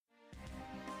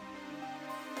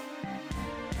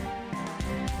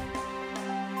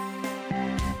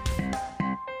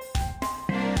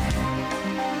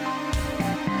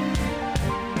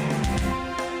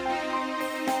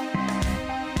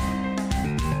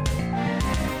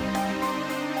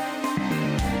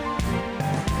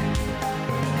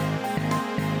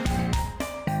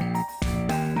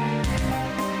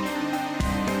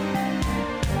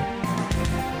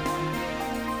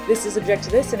This is Object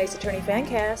to This, an Ace Attorney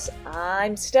Fancast.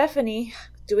 I'm Stephanie,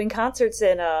 doing concerts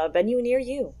in a venue near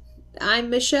you. I'm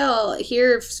Michelle,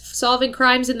 here solving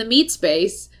crimes in the meat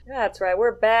space. That's right,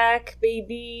 we're back,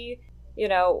 baby. You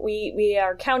know, we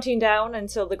are counting down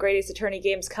until the Great Ace Attorney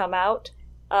games come out.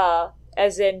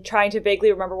 As in trying to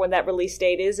vaguely remember when that release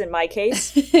date is, in my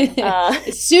case.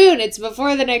 Soon, it's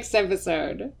before the next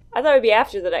episode. I thought it would be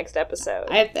after the next episode.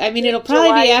 I mean, it'll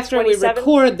probably be after 27th? we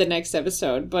record the next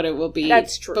episode, but it will be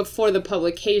That's true. Before the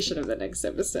publication of the next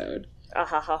episode.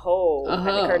 Ho.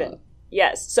 Hadn't heard it.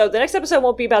 Yes, so the next episode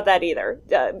won't be about that either,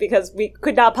 because we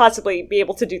could not possibly be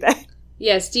able to do that.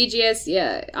 Yes, DGS,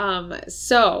 yeah.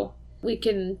 So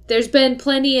there's been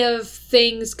plenty of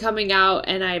things coming out,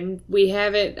 and I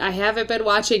haven't been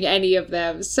watching any of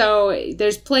them. So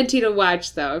there's plenty to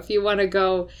watch, though. If you want to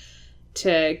go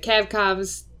to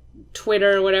Capcom's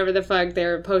Twitter, whatever the fuck,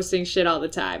 they're posting shit all the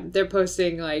time. They're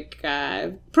posting, like,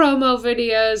 promo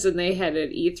videos, and they had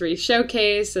an E3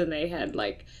 showcase, and they had,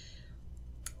 like,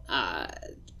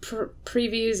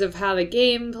 previews of how the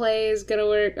gameplay is gonna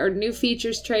work, or new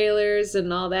features trailers,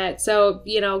 and all that. So,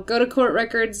 go to Court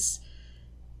Records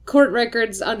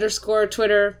 _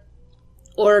 Twitter,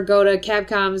 or go to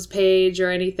Capcom's page or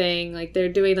anything. Like, they're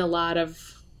doing a lot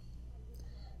of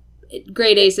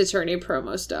Great Ace Attorney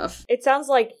promo stuff. It sounds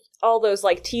like all those,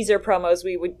 like, teaser promos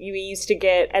we used to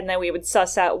get, and then we would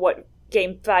suss out what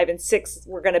Game 5 and 6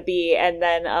 were going to be, and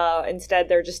then instead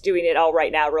they're just doing it all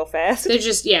right now real fast. They're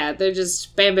just bam,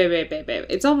 bam, bam, bam, bam.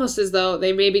 It's almost as though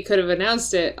they maybe could have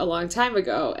announced it a long time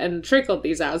ago and trickled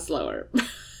these out slower.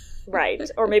 Right.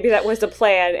 Or maybe that was the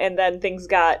plan, and then things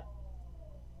got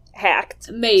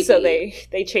hacked. Maybe. So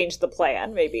they changed the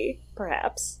plan, maybe,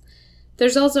 perhaps.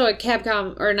 There's also a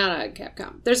Capcom, or not a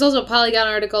Capcom, there's also a Polygon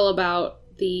article about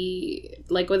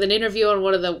with an interview on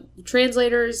one of the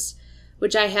translators,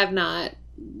 which I have not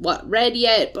read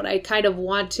yet, but I kind of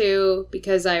want to,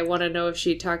 because I want to know if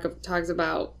she talks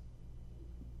about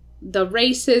the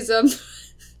racism.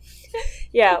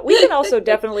 Yeah, we can also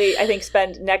definitely, I think,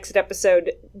 spend next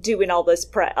episode doing all this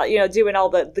doing all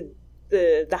the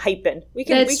hyping. We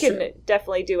can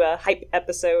definitely do a hype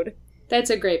episode. That's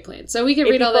a great plan. So we can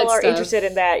read all that stuff. If people are interested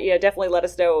in that, definitely let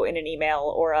us know in an email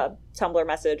or a Tumblr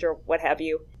message or what have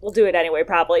you. We'll do it anyway,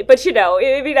 probably. But,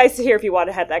 it'd be nice to hear if you want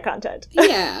to have that content.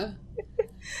 Yeah.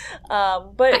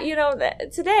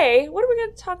 Today, what are we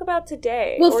going to talk about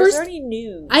today? Well, is there any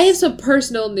news? I have some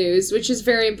personal news, which is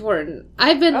very important.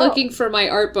 I've been looking for my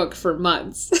art book for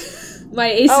months. My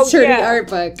Ace Attorney art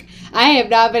book. I have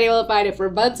not been able to find it for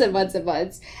months and months and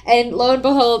months. And lo and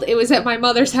behold, it was at my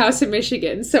mother's house in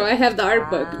Michigan, so I have the art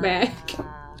book back.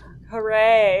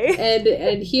 Hooray.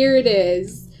 And here it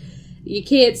is. You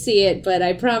can't see it, but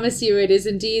I promise you it is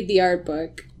indeed the art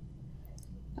book.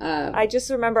 I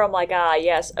just remember, I'm like,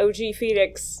 yes, OG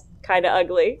Phoenix, kind of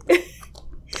ugly.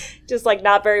 Just, like,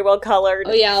 not very well colored.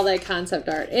 Oh, yeah, all that concept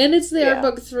art. And it's the art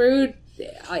book through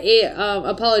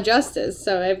Apollo Justice,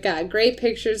 so I've got great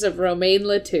pictures of Romain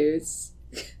Lettuce.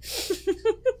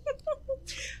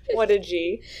 What a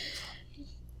G.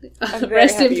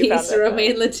 Rest in peace,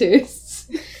 Romain Lettuce.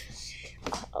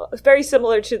 Very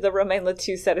similar to the Romain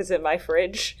Lettuce that is in my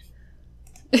fridge.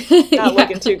 Not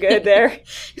looking too good there.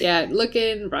 Yeah,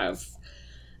 looking rough.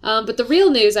 But the real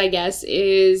news, I guess,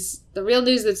 is the real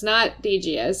news that's not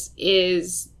DGS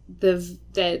is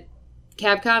that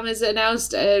Capcom has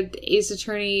announced a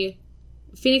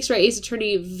Phoenix Wright Ace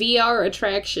Attorney VR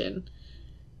attraction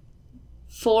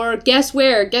for guess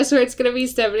where? Guess where it's gonna be,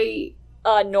 Stephanie?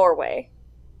 Norway.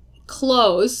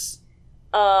 Close.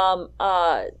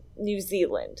 New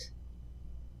Zealand.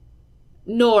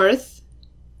 North.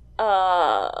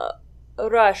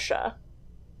 Russia.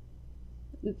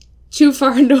 Too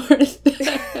far north.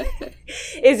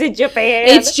 Is it Japan?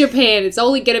 It's Japan. It's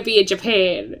only going to be in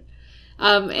Japan.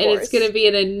 And it's going to be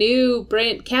in a new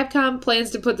brand. Capcom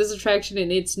plans to put this attraction in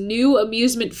its new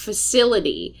amusement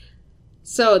facility.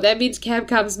 So that means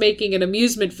Capcom's making an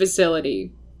amusement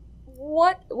facility.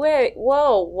 What? Wait,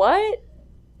 whoa, what?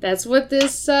 That's what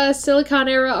this Silicon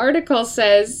Era article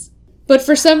says. But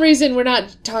for some reason, we're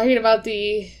not talking about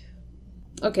the...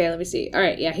 Okay, let me see. All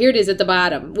right, yeah, here it is at the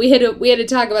bottom. We had to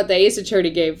talk about the Ace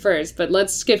Attorney game first, but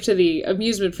let's skip to the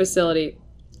amusement facility.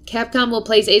 Capcom will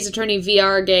place Ace Attorney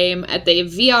VR game at the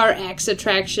VRX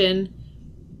attraction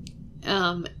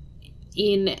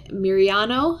in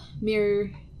Miriano,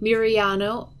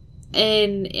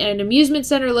 an amusement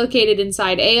center located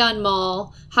inside Aeon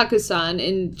Mall, Hakusan,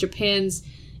 in Japan's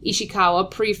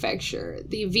Ishikawa Prefecture.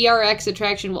 The VRX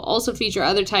attraction will also feature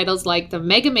other titles like the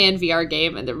Mega Man VR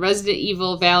game and the Resident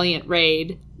Evil Valiant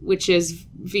Raid, which is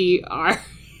VR.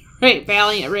 Right,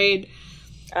 Valiant Raid.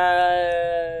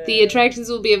 The attractions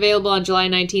will be available on July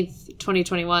 19th,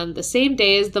 2021, the same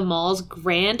day as the mall's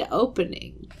grand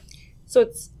opening. So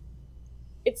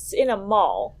it's in a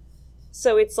mall.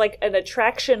 So it's like an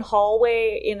attraction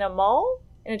hallway in a mall?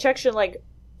 An attraction, like,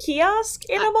 kiosk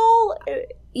in a mall?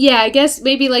 Yeah, I guess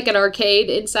maybe like an arcade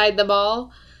inside the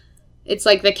mall. It's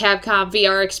like the Capcom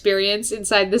VR experience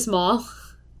inside this mall.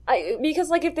 Because,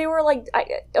 like, if they were, like...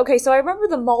 okay, so I remember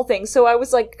the mall thing, so I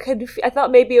was, like, I thought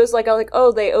maybe it was, like,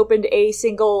 they opened a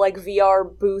single, like, VR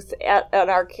booth at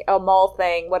a mall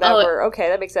thing, whatever. Okay,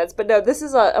 that makes sense. But no, this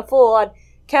is a full-on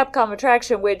Capcom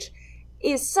attraction, which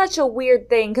is such a weird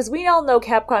thing, because we all know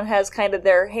Capcom has kind of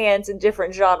their hands in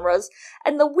different genres,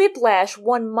 and the whiplash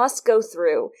one must go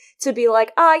through to be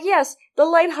like, yes, the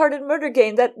lighthearted murder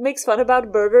game that makes fun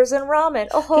about burgers and ramen.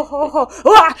 Oh ho ho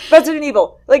ho. Resident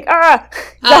Evil. Like,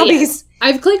 zombies. Yeah.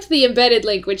 I've clicked the embedded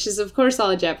link, which is of course all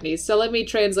in Japanese, so let me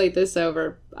translate this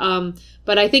over.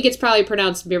 But I think it's probably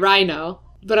pronounced Miraino.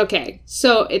 But okay,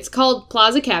 so it's called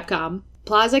Plaza Capcom.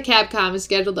 Plaza Capcom is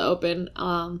scheduled to open,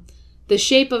 The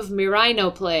Shape of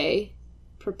Miraino Play,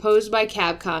 proposed by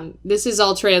Capcom. This is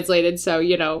all translated, so,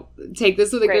 take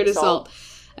this with a grain of salt.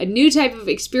 A new type of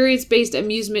experience-based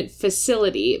amusement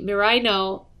facility,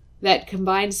 Miraino, that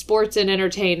combines sports and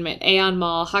entertainment, Aeon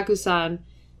Mall, Hakusan,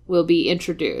 will be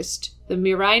introduced. The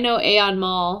Miraino Aeon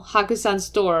Mall Hakusan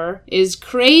store is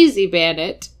Crazy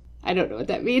Bandit. I don't know what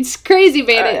that means. Crazy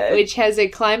Bandit, which has a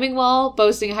climbing wall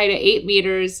boasting a height of 8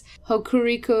 meters,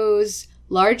 Hokuriko's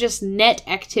largest net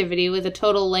activity with a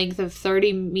total length of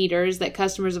 30 meters that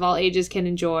customers of all ages can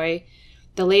enjoy.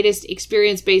 The latest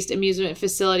experience-based amusement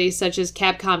facilities such as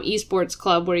Capcom Esports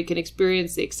Club, where you can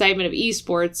experience the excitement of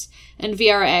esports, and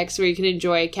VRX, where you can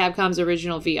enjoy Capcom's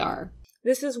original VR.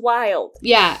 This is wild.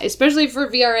 Yeah, especially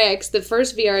for VRX, the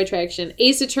first VR attraction,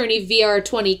 Ace Attorney VR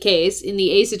 20 case in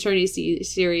the Ace Attorney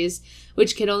series,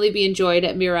 which can only be enjoyed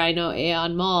at Miraino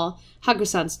Aeon Mall,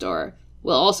 Hakusan store,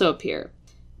 will also appear.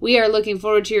 We are looking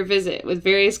forward to your visit with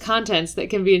various contents that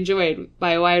can be enjoyed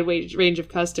by a wide range of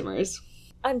customers.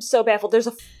 I'm so baffled. There's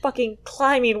a fucking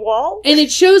climbing wall. And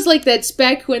it shows like that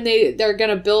spec when they're going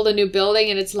to build a new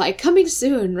building and it's like coming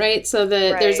soon, right? So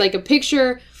there's like a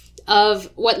picture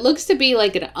of what looks to be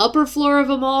like an upper floor of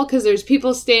a mall because there's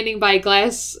people standing by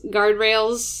glass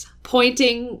guardrails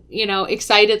pointing,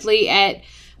 excitedly at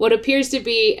what appears to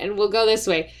be, and we'll go this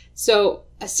way. So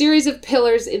a series of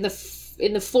pillars in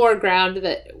the foreground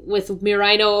that with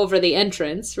Miraino over the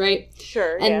entrance, right?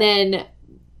 Sure. And then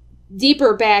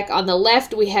deeper back on the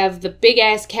left, we have the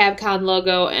big-ass Capcom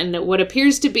logo and what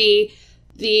appears to be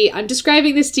I'm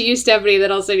describing this to you, Stephanie,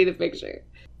 then I'll send you the picture.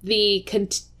 The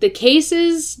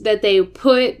cases that they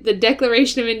put the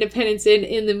Declaration of Independence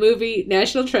in the movie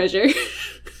National Treasure.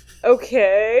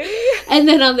 Okay. And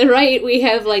then on the right, we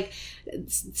have, like,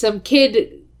 some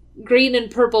kid green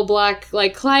and purple block,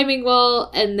 like, climbing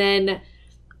wall, and then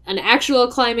an actual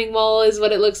climbing wall is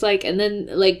what it looks like, and then,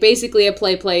 like, basically a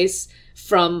play place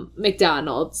from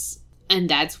McDonald's, and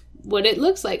that's what it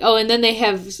looks like. Oh, and then they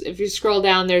have, if you scroll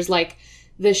down, there's like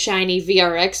the shiny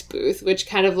VRX booth, which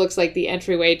kind of looks like the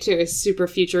entryway to a super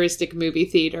futuristic movie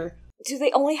theater. Do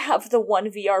they only have the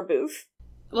one VR booth?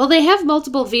 Well, they have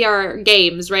multiple VR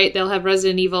games, right? They'll have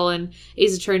Resident Evil and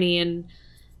Ace Attorney and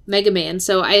Mega Man,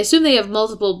 so I assume they have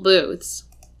multiple booths.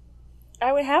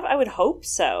 I would hope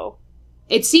so.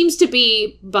 It seems to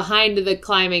be behind the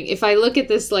climbing. If I look at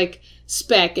this, like,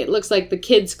 spec, it looks like the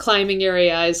kids' climbing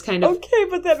area is kind of okay,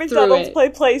 but that McDonald's play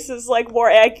place is, like, more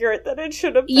accurate than it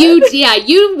should have been.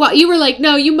 You were like,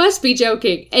 no, you must be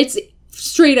joking. It's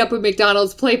straight up a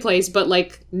McDonald's play place, but,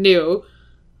 like, new.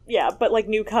 Yeah, but, like,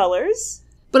 new colors.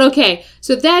 But okay,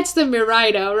 so that's the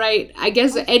Miraino, right? I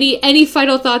guess any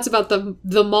final thoughts about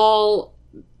the mall,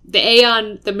 the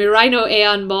Miraino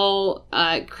Aeon Mall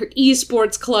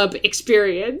esports club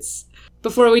experience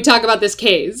before we talk about this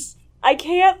case? I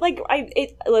can't,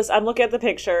 listen, I'm looking at the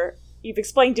picture. You've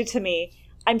explained it to me.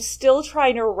 I'm still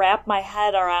trying to wrap my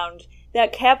head around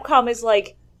that Capcom is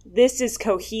like, this is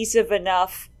cohesive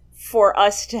enough for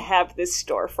us to have this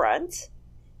storefront.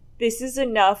 This is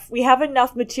enough. We have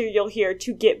enough material here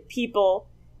to get people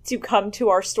to come to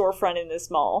our storefront in this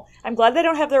mall. I'm glad they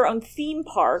don't have their own theme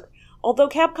park, although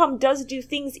Capcom does do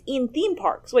things in theme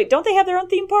parks. Wait, don't they have their own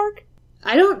theme park?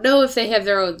 I don't know if they have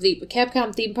their own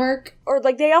Capcom theme park. Or,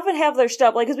 like, they often have their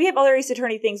stuff, like, because we have other Ace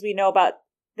Attorney things we know about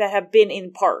that have been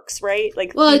in parks, right?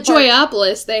 Like, well, at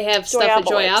Joyopolis, they have stuff at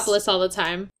Joyopolis all the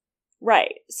time.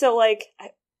 Right. So, like,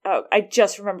 I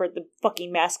just remembered the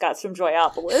fucking mascots from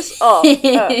Joyopolis.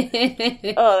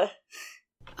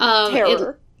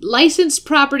 Terror. Licensed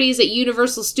properties at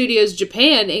Universal Studios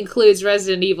Japan includes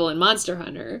Resident Evil and Monster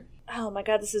Hunter. Oh my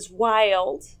god, this is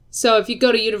wild. So if you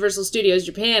go to Universal Studios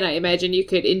Japan, I imagine you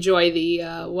could enjoy the,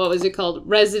 what was it called?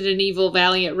 Resident Evil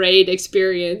Valiant Raid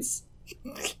experience.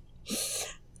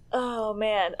 Oh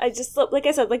man, I just, like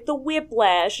I said, like the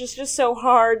whiplash is just so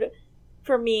hard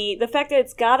for me. The fact that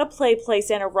it's got a play place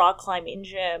and a rock climbing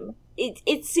gym.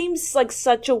 It seems like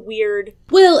such a weird...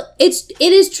 Well,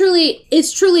 it's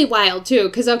truly wild too,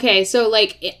 because okay, so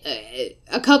like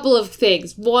a couple of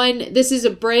things. One, this is a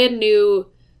brand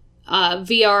new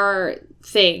VR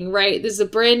thing, right? This is a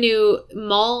brand new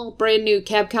mall, brand new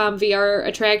Capcom VR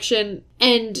attraction,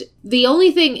 and the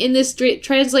only thing in this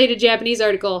translated Japanese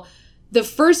article, the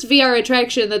first VR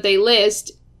attraction that they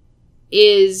list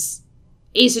is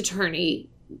Ace Attorney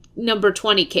number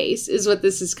 20 case, is what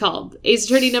this is called. Ace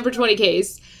Attorney number 20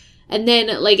 case. And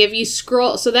then, like, if you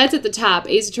scroll... So that's at the top,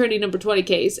 Ace Attorney number 20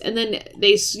 case. And then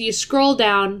you scroll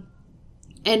down,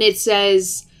 and it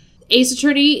says Ace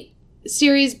Attorney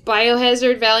series,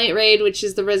 Biohazard Valiant Raid, which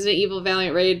is the Resident Evil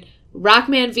Valiant Raid,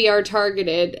 Rockman VR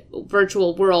targeted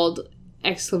virtual world,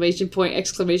 exclamation point,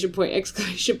 exclamation point,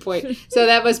 exclamation point. So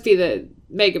that must be the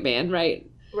Mega Man, right?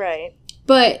 Right.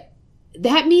 But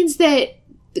that means that,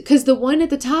 because the one at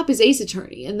the top is Ace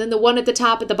Attorney, and then the one at the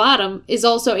top at the bottom is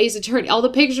also Ace Attorney. All the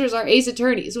pictures are Ace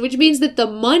Attorneys, which means that the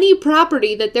money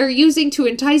property that they're using to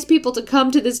entice people to come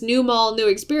to this new mall, new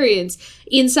experience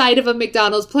inside of a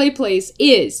McDonald's play place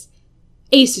is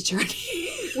Ace Attorney.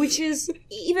 Which is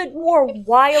even more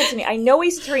wild to me. I know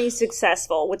Ace Attorney is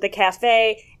successful with the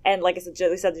cafe, and like I said,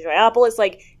 the Joyopolis,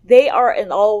 like, they are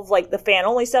in all of, like, the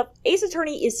fan-only stuff. Ace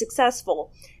Attorney is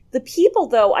successful. The people,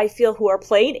 though, I feel, who are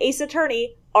playing Ace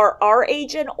Attorney are our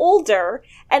age and older,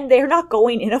 and they're not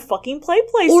going in a fucking play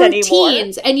place or anymore. Or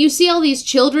teens. And you see all these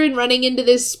children running into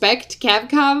this spec'd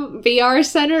Capcom VR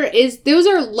center. Those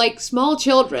are, like, small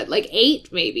children, like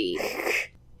 8, maybe.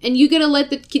 And you gonna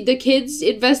let the kids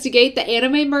investigate the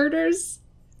anime murders?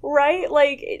 Right?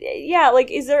 Like, yeah, like,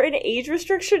 is there an age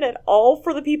restriction at all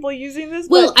for the people using this?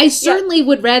 Well, I certainly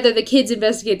would rather the kids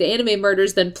investigate the anime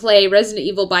murders than play Resident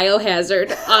Evil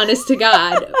Biohazard, honest to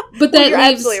God. But that you're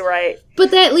leaves, absolutely right.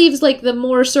 But that leaves, like, the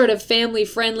more sort of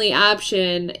family-friendly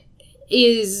option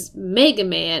is Mega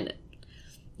Man.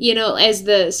 You know, as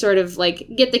the sort of, like,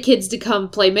 get the kids to come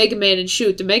play Mega Man and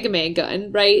shoot the Mega Man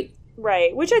gun, right?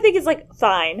 Right, which I think is, like,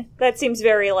 fine. That seems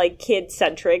very, like,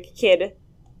 kid-centric.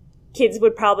 Kids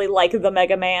would probably like the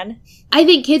Mega Man. I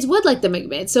think kids would like the Mega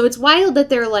Man, so it's wild that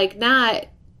they're, like, not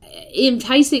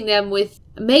enticing them with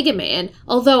Mega Man.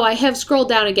 Although I have scrolled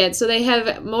down again, so they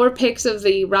have more pics of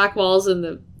the rock walls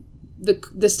and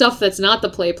the stuff that's not the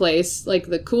play place, like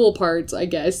the cool parts, I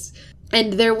guess.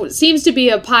 And there seems to be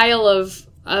a pile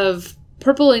of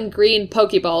purple and green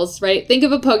Pokeballs, right? Think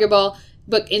of a Pokeball,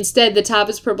 but instead the top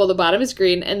is purple, the bottom is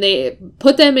green, and they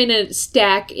put them in a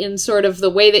stack in sort of the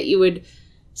way that you would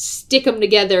stick them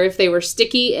together if they were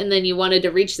sticky and then you wanted to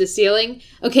reach the ceiling.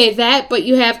 Okay, that, but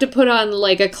you have to put on,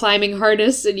 like, a climbing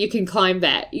harness and you can climb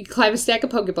that. You climb a stack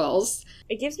of Pokeballs.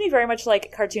 It gives me very much,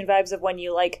 like, cartoon vibes of when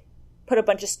you, like, put a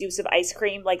bunch of scoops of ice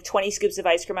cream, like 20 scoops of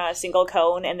ice cream on a single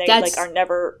cone, and they, like, are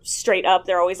never straight up.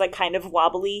 They're always, like, kind of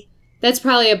wobbly. That's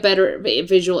probably a better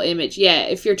visual image. Yeah,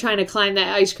 if you're trying to climb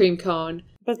that ice cream cone.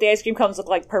 But the ice cream cones look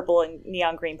like purple and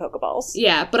neon green Pokeballs.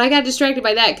 Yeah, but I got distracted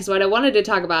by that because what I wanted to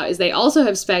talk about is they also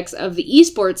have specs of the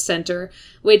esports center,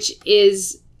 which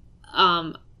is,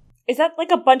 Is that like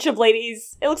a bunch of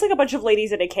ladies? It looks like a bunch of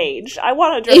ladies in a cage. I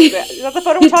want to dress that. Is that the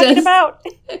photo we're talking about?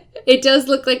 It does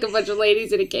look like a bunch of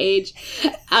ladies in a cage.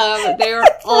 They're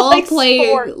all like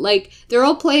playing they're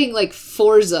all playing like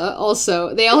Forza.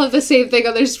 Also, they all have the same thing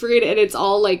on their screen, and it's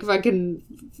all like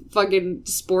fucking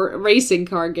sport racing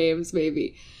car games.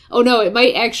 Maybe. Oh no, it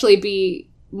might actually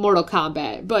be Mortal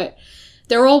Kombat, but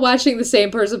they're all watching the same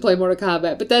person play Mortal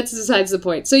Kombat. But that's besides the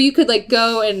point. So you could like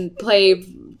go and play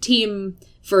team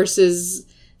versus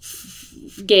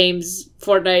games,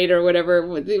 Fortnite or whatever,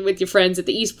 with your friends at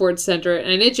the esports center,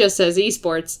 and it just says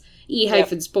esports,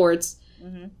 E-sports.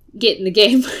 Mm-hmm. Get in the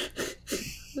game.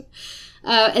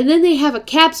 And then they have a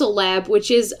capsule lab,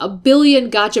 which is 1 billion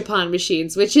gachapon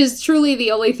machines, which is truly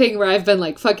the only thing where I've been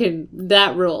like, fucking,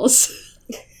 that rules.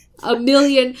 1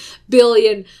 million,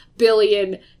 billion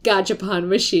gachapon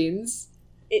machines.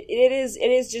 It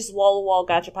is just wall-to-wall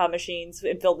gachapon machines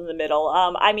filled in the middle.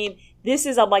 I mean, this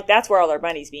is, I'm like, that's where all their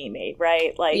money's being made,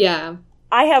 right? Like, yeah.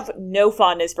 I have no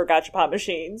fondness for gachapon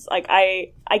machines. Like,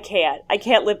 I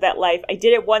can't live that life. I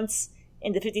did it once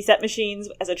in the 50-cent machines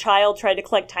as a child, tried to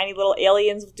collect tiny little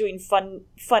aliens, doing fun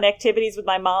activities with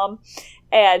my mom.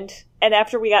 And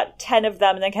after we got 10 of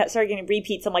them and then started getting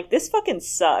repeats, I'm like, this fucking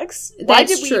sucks. Why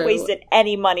did we waste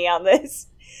any money on this?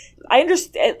 I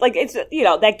understand, like, it's, you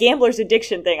know, that gambler's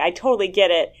addiction thing. I totally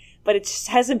get it, but it just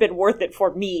hasn't been worth it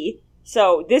for me.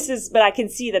 So but I can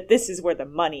see that this is where the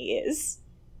money is.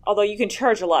 Although you can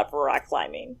charge a lot for rock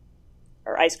climbing.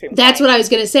 Or ice cream That's climbing. what I was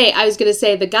going to say. I was going to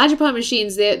say the gachapon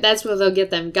machines, that's where they'll get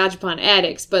them gachapon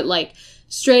addicts. But, like,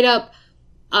 straight up,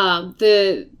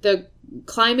 the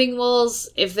climbing walls,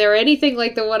 if they're anything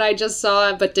like the one I just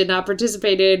saw but did not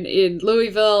participate in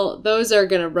Louisville, those are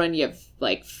going to run you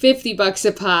like $50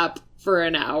 a pop for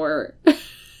an hour.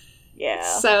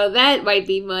 Yeah. So that might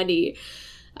be money.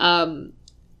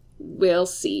 We'll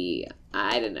see.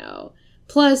 I don't know.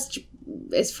 Plus,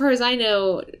 as far as I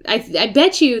know, I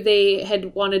bet you they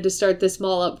had wanted to start this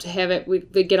mall up to have it,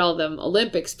 they get all them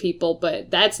Olympics people,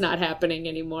 but that's not happening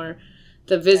anymore.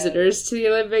 The visitors to the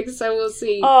Olympics, so we'll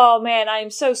see. Oh man,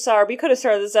 I'm so sorry. We could have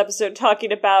started this episode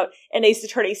talking about an Ace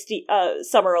Attorney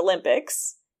Summer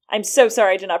Olympics. I'm so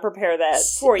sorry I did not prepare that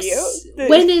for you.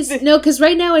 When is... No, because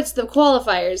right now it's the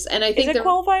qualifiers, and I think... Is it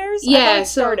qualifiers? Yeah, I thought it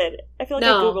started. I feel like I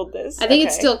Googled this. I think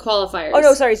it's still qualifiers. Oh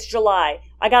no, sorry, it's July.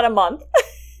 I got a month.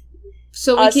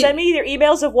 So we can... Send me your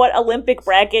emails of what Olympic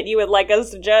bracket you would like us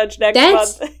to judge next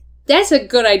month. That's a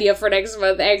good idea for next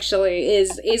month, actually,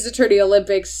 is Ace Attorney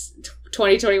Olympics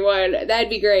 2021. That'd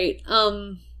be great.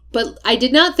 But I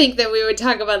did not think that we would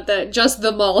talk about just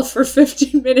the mall for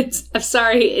 15 minutes. I'm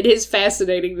sorry. It is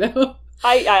fascinating, though.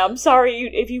 I'm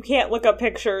sorry if you can't look up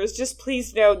pictures. Just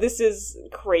please know this is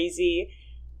crazy.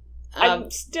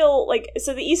 I'm still, like,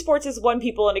 so the esports is one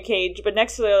people in a cage, but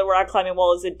next to the rock climbing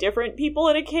wall is a different people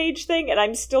in a cage thing, and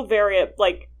I'm still very,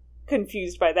 like,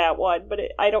 confused by that one, but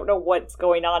I don't know what's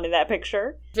going on in that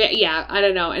picture. Yeah, I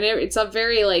don't know. And it's a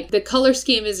very, like, the color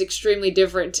scheme is extremely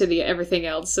different to the everything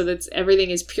else, so everything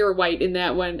is pure white in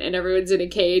that one, and everyone's in a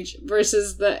cage,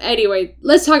 versus anyway,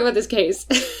 let's talk about this case.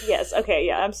 Yes, okay,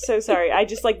 yeah, I'm so sorry. I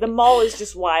just, like, the mall is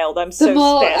just wild. I'm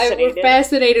so fascinated. We're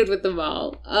fascinated with the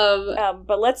mall.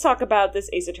 But let's talk about this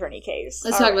Ace Attorney case.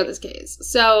 Let's talk about this case.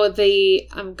 So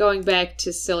I'm going back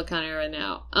to Silicon Era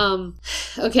now.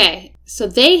 Okay, so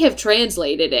they have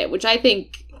translated it, which I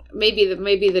think maybe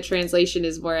the translation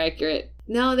is more accurate.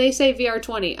 No, they say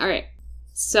VR20. All right.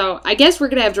 So I guess we're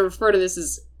going to have to refer to this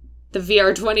as the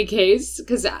VR20 case,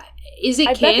 because is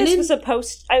it canon? Bet this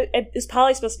was it's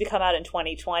probably supposed to come out in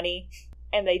 2020,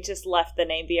 and they just left the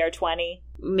name VR20.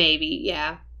 Maybe,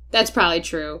 yeah. That's probably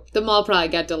true. The mall probably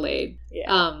got delayed.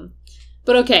 Yeah.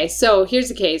 But okay, so here's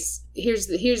the case. Here's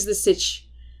the sitch.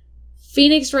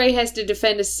 Phoenix Wright has to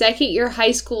defend a second-year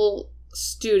high school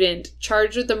student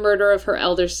charged with the murder of her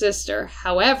elder sister.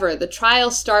 However, the trial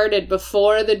started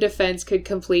before the defense could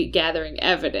complete gathering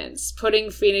evidence, putting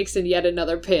Phoenix in yet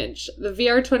another pinch. The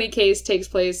VR20 case takes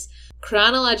place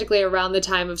chronologically around the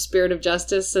time of Spirit of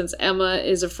Justice, since Emma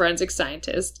is a forensic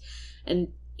scientist. And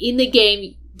in the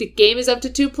game is up to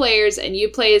 2 players, and you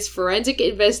play as forensic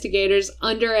investigators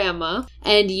under Emma,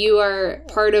 and you are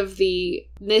part of the...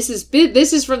 This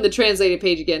is from the translated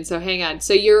page again, so hang on.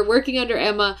 So you're working under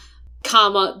Emma,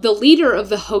 the leader of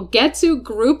the Hogetsu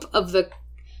group of the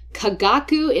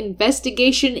Kagaku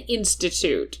Investigation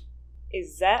Institute.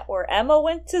 Is that where Emma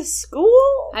went to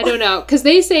school? I don't know, because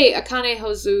they say Akane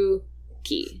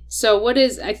Hozuki. So what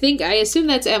is... I assume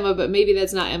that's Emma, but maybe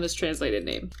that's not Emma's translated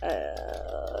name.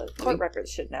 Court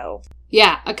records should know.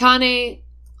 Yeah, Akane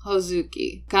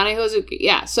Hozuki.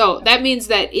 Yeah, so that means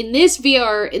that in this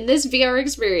VR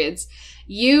experience,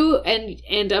 you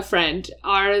and a friend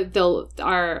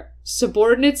are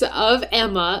subordinates of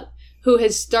Emma, who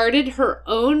has started her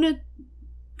own,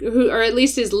 or at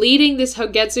least is leading this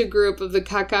Hogetsu group of the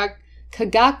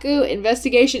Kagaku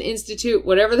Investigation Institute,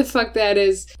 whatever the fuck that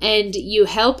is, and you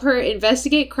help her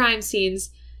investigate crime scenes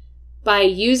by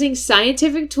using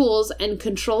scientific tools and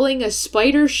controlling a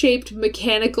spider-shaped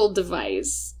mechanical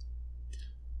device.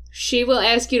 She will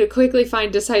ask you to quickly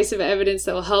find decisive evidence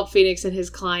that will help Phoenix and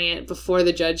his client before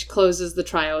the judge closes the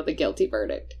trial with a guilty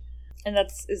verdict. And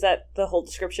is that the whole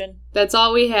description? That's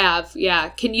all we have, yeah.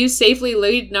 Can you safely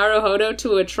lead Naruhodo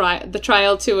to the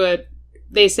trial to a...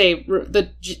 They say, the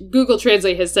Google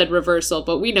Translate has said reversal,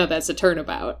 but we know that's a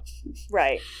turnabout.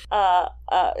 Right.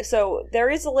 So there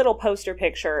is a little poster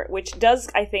picture, which does,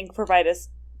 I think, provide us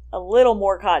a little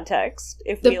more context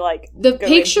if we the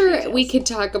picture we could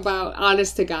talk about,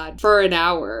 honest to God, for an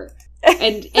hour.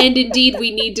 And indeed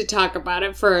we need to talk about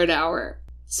it for an hour.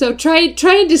 So try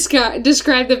and describe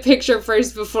the picture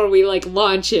first before we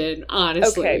launch in,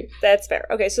 honestly. Okay, that's fair.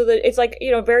 Okay, so it's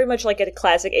very much like a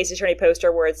classic Ace Attorney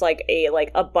poster where it's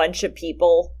a bunch of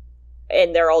people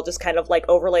and they're all just kind of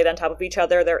overlaid on top of each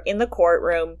other. They're in the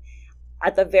courtroom.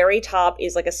 At the very top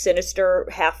is a sinister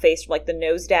half face from the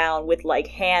nose down with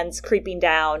hands creeping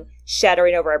down,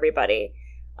 shattering over everybody.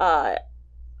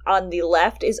 On the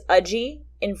left is Udgy.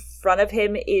 In front of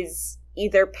him is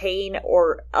either Pain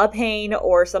or a Pain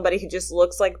or somebody who just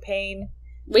looks like Pain.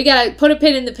 We gotta put a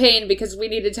pin in the Pain because we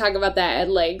need to talk about that at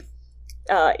length.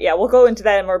 Yeah, we'll go into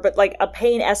that more, but like a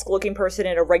Pain-esque looking person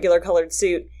in a regular colored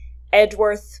suit.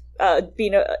 Edgeworth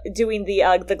doing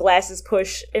the glasses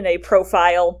push in a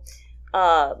profile.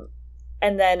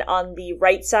 And then on the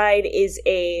right side is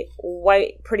a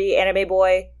white, pretty anime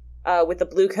boy with a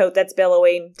blue coat that's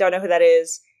billowing. Don't know who that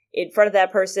is. In front of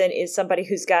that person is somebody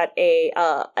who's got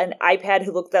an iPad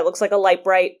that looks like a light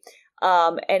bright.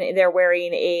 And they're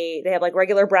wearing they have like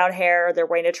regular brown hair. They're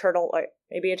wearing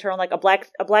like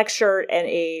a black shirt and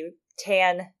a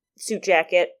tan suit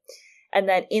jacket. And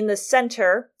then in the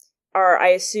center are, I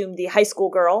assume, the high school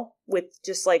girl with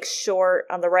just like short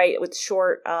on the right with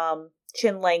short,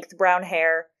 chin length brown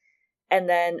hair. And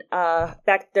then,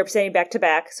 they're standing back to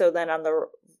back. So then on the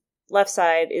left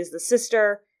side is the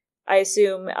sister, I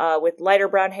assume, with lighter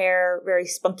brown hair, very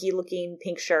spunky looking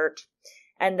pink shirt.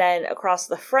 And then across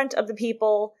the front of the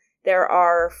people, there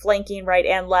are flanking right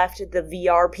and left the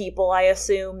VR people, I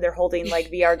assume. They're holding like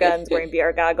VR guns, wearing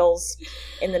VR goggles.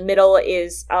 In the middle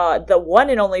is the one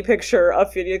and only picture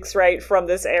of Phoenix Wright from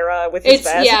this era with his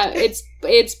vest. Yeah,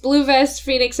 it's Blue Vest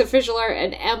Phoenix official art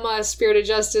and Emma Spirit of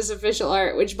Justice official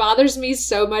art, which bothers me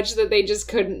so much that they just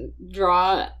couldn't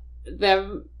draw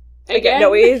them again.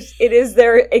 No, it is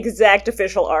their exact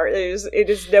official art. It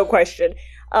is no question.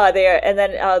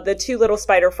 The two little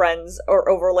spider friends are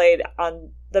overlaid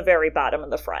on the very bottom of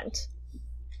the front.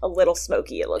 A little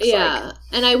smoky, it looks like. Yeah,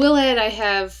 and I will add, I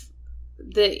have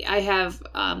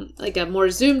like a more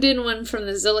zoomed in one from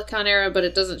the Silicon era, but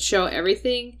it doesn't show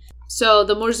everything. So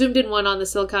the more zoomed in one on the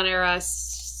Silicon era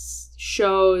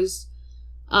shows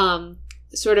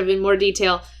sort of in more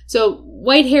detail. So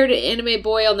white-haired anime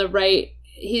boy on the right,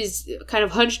 he's kind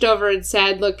of hunched over and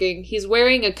sad looking. He's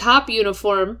wearing a cop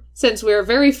uniform, since we're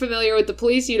very familiar with the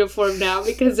police uniform now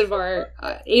because of our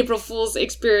April Fool's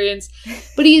experience.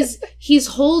 But he's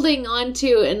holding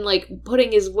onto and like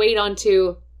putting his weight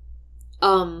onto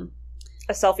a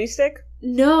selfie stick?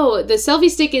 No, the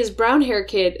selfie stick is brown hair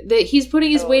kid. That he's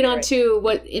putting his weight onto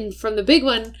what from the big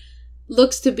one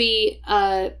looks to be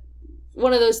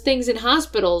one of those things in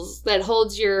hospitals that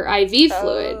holds your IV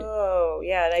fluid. Oh,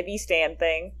 yeah, an IV stand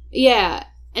thing. Yeah,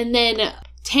 and then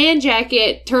tan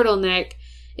jacket, turtleneck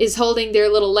is holding their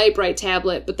little light bright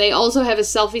tablet, but they also have a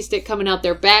selfie stick coming out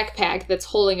their backpack that's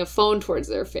holding a phone towards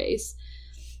their face.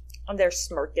 And they're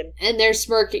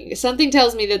smirking. Something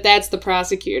tells me that that's the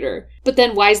prosecutor. But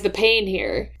then why's the Pain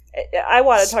here? I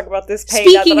want to talk about this Pain.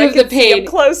 Speaking of the Pain,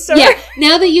 closer. Yeah,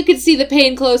 now that you can see the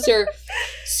Pain closer.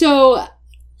 So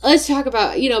let's talk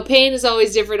about, Pain is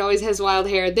always different, always has wild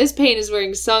hair. This Pain is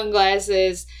wearing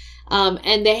sunglasses,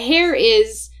 and the hair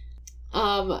is...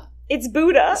 It's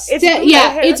Buddha.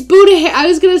 It's Buddha hair. I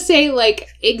was going to say, like,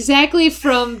 exactly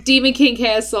from Demon King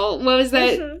Castle. What was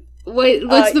that? Mm-hmm.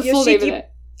 What's the full name of it?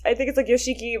 I think it's like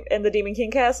Yoshiki and the Demon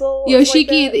King Castle.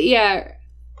 Yoshiki, yeah.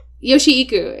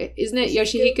 Yoshihiku, isn't it?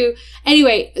 Yoshihiku?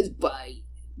 Anyway,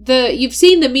 you've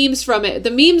seen the memes from it.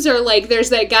 The memes are like,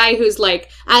 there's that guy who's like,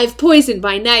 I've poisoned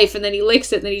my knife, and then he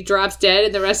licks it, and then he drops dead,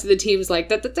 and the rest of the team's like,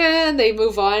 da-da-da, and they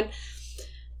move on.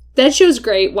 That show's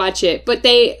great, watch it. But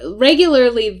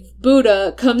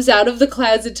Buddha comes out of the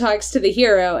clouds and talks to the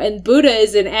hero, and Buddha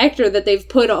is an actor that they've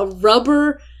put a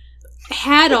rubber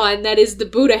hat on that is the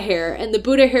Buddha hair, and the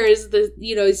Buddha hair is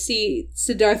see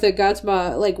Siddhartha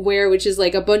Gautama wear, which is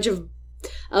like a bunch of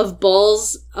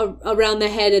balls around the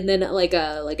head, and then like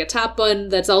a top bun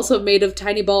that's also made of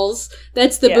tiny balls.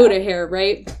 That's the Buddha hair,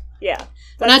 right? Yeah.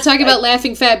 We're not talking about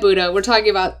laughing fat Buddha. We're talking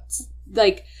about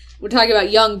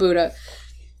young Buddha.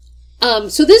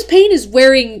 So this Pain is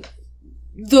wearing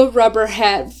the rubber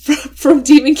hat from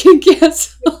Demon King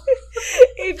Castle.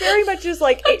 It very much is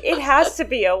like, it has to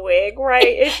be a wig,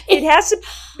 right? It has to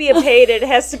be a Pain, it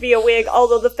has to be a wig,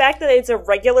 although the fact that it's a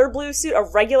regular blue suit, a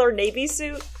regular navy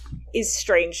suit, is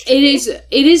strange to me.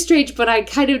 It is strange, but I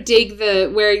kind of dig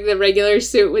wearing the regular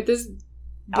suit with this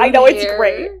I know, it's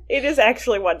great. It is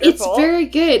actually wonderful. It's very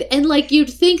good. And, you'd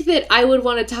think that I would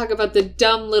want to talk about the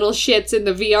dumb little shits in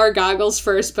the VR goggles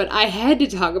first, but I had to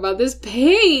talk about this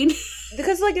Pain.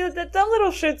 Because, the dumb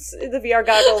little shits in the VR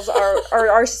goggles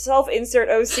are self-insert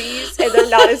OCs, and they're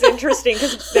not as interesting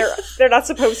because they're not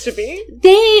supposed to be.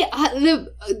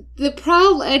 The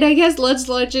problem, and I guess let's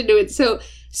launch into it.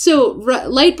 So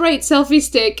light bright selfie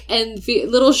stick and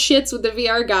little shits with the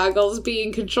VR goggles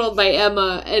being controlled by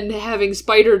Emma and having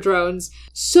spider drones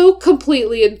so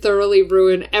completely and thoroughly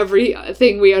ruin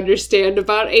everything we understand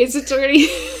about Ace Attorney.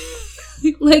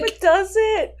 But does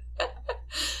it?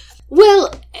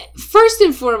 Well, first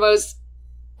and foremost,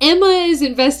 Emma is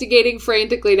investigating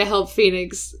frantically to help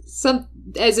Phoenix,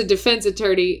 as a defense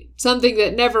attorney, something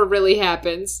that never really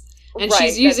happens. And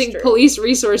she's using police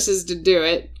resources to do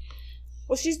it.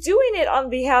 Well, she's doing it on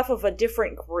behalf of a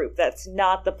different group that's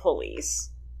not the police.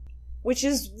 Which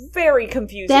is very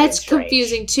confusing. That's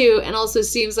confusing, too, and also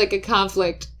seems like a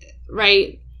conflict,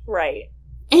 right? Right.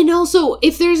 And also,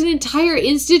 if there's an entire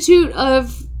institute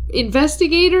of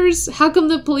investigators, how come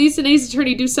the police and Ace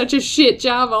Attorney do such a shit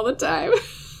job all the time?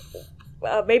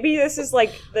 Maybe this is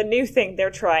like the new thing they're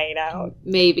trying out.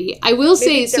 Maybe. I will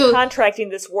say, they're contracting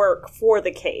this work for the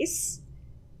case.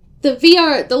 The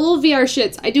little VR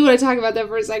shits, I do want to talk about them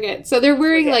for a second. So they're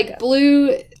wearing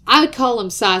blue, I would call them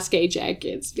Sasuke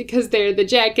jackets, because they're the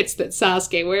jackets that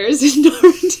Sasuke wears in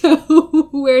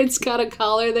Naruto, where it's got a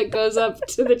collar that goes up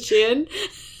to the chin.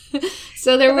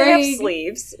 So they're wearing... They have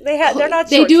sleeves. They're not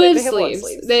They short do have sleeves.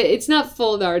 sleeves. It's not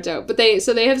full Naruto, but they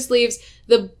have sleeves.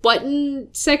 The button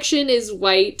section is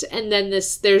white, and then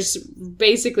there's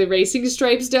basically racing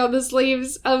stripes down the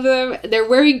sleeves of them. They're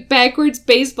wearing backwards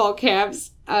baseball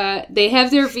caps. They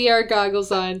have their VR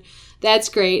goggles on. That's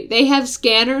great. They have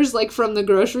scanners, like from the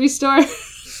grocery store.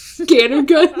 Scanner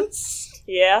guns.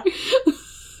 Yeah.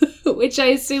 Which I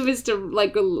assume is to,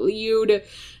 like, you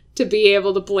to be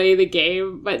able to play the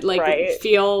game, but, like,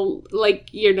 feel like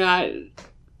you're not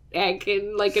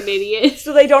acting like an idiot.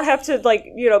 So they don't have to, like,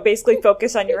 basically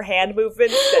focus on your hand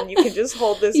movements, and you can just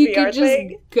hold this VR thing. You can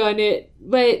just gun it.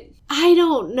 But I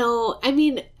don't know. I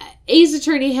mean, Ace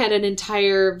Attorney had an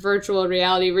entire virtual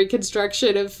reality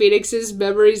reconstruction of Phoenix's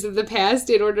memories of the past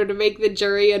in order to make the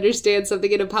jury understand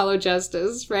something in Apollo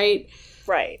Justice, right?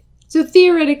 Right. So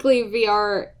theoretically,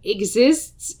 VR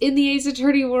exists in the Ace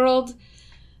Attorney world.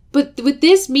 But what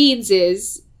this means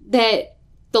is that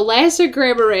the Lasser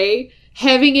Grammare,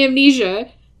 having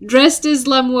amnesia, dressed as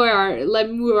Lemuel,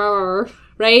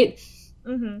 right?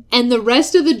 Mm-hmm. And the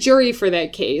rest of the jury for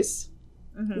that case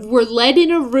were led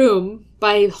in a room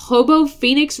by Hobo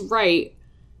Phoenix Wright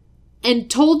and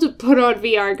told to put on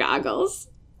VR goggles.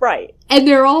 Right. And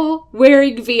they're all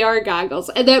wearing VR goggles.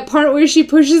 And that part where she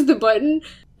pushes the button...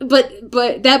 But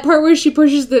that part where she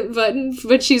pushes the button,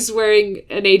 but she's wearing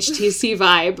an HTC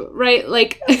Vive, right?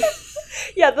 Like,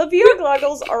 yeah, the VR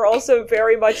goggles are also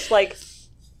very much like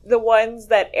the ones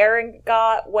that Aaron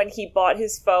got when he bought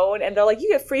his phone, and they're like, you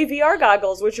get free VR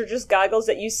goggles, which are just goggles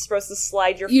that you're supposed to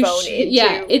slide your phone into.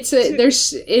 Yeah,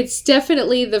 it's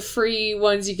definitely the free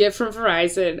ones you get from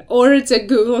Verizon, or it's a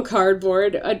Google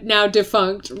Cardboard, now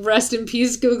defunct. Rest in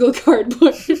peace, Google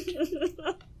Cardboard.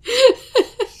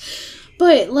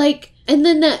 But, like, and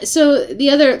then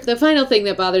the final thing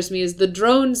that bothers me is the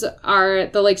drones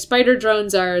are, spider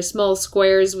drones are small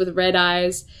squares with red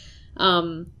eyes,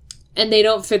 and they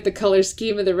don't fit the color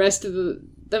scheme of the rest of the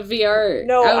VR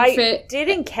outfit. I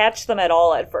didn't catch them at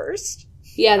all at first.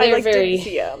 Yeah, they're didn't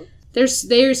see them.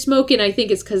 They're smoking, I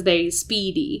think it's because they're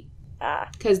speedy.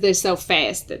 Because they're so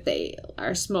fast that they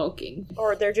are smoking.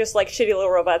 Or they're just, like, shitty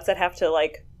little robots that have to,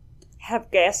 like, have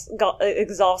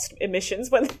exhaust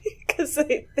emissions because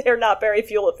they're not very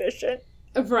fuel efficient.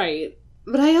 Right.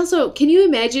 But I also, can you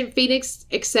imagine Phoenix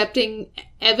accepting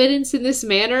evidence in this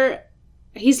manner?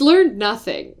 He's learned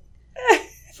nothing.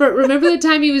 Remember the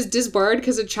time he was disbarred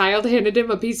because a child handed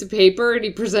him a piece of paper and he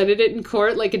presented it in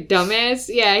court like a dumbass?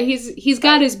 Yeah, he's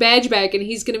got his badge back and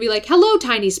he's going to be like, hello,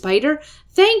 tiny spider.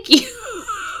 Thank you.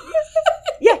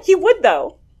 Yeah, he would,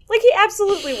 though. Like, he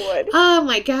absolutely would. Oh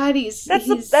my god,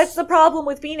 that's the problem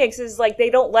with Phoenix, is, like, they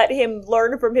don't let him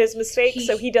learn from his mistakes,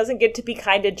 so he doesn't get to be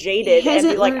kind of jaded and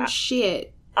be like,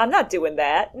 shit. I'm not doing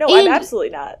that. No, I'm absolutely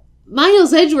not.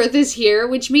 Miles Edgeworth is here,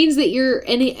 which means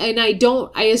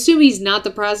that I assume he's not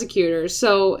the prosecutor,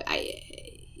 so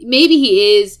maybe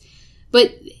he is,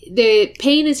 but the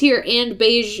Payne is here and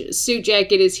Beige Suit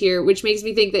Jacket is here, which makes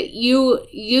me think that you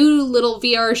little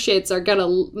VR shits are gonna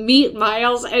meet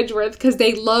Miles Edgeworth because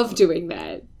they love doing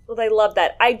that. Well, they love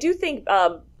that. I do think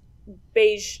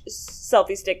Beige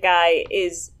Selfie Stick guy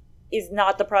is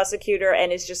not the prosecutor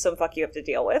and is just some fuck you have to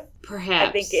deal with. Perhaps.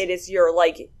 I think it is your,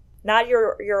 like, not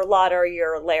your Lotta or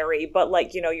your Larry, but,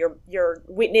 like, your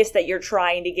witness that you're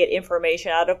trying to get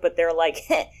information out of, but they're like,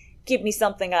 give me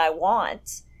something I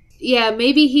want. Yeah,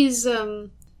 maybe he's,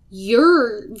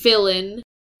 your villain.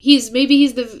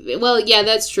 Well, yeah,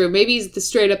 that's true. Maybe he's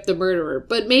straight up the murderer.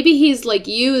 But maybe he's like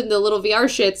you and the little VR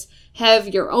shits have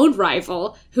your own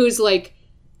rival who's, like,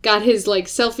 got his, like,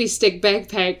 selfie stick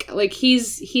backpack. Like,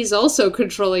 he's also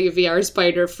controlling a VR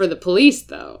spider for the police,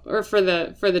 though. Or for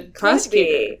the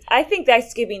prosecutor. I think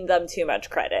that's giving them too much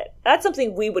credit. That's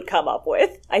something we would come up with,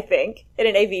 I think, in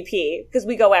an AVP, because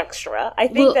we go extra. I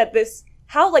think that this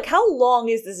how long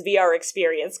is this VR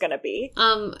experience gonna be?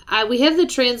 We have the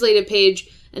translated page,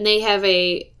 and they have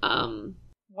a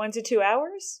 1 to 2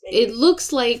 hours? Maybe? It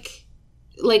looks like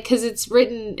because it's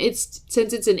written,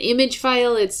 since it's an image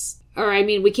file,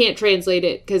 we can't translate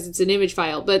it because it's an image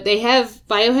file, but they have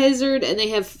Biohazard, and they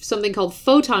have something called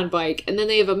Photon Bike, and then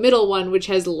they have a middle one which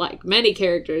has like many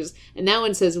characters, and that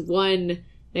one says 1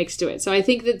 next to it. So I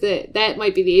think that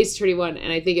might be the Ace Attorney one,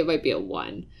 and I think it might be a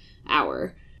 1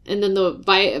 hour. And then the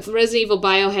Resident Evil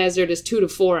Biohazard is 2 to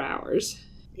 4 hours.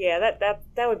 Yeah,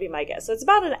 that would be my guess. So it's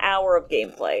about an hour of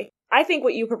gameplay. I think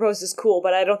what you proposed is cool,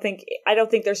 but I don't think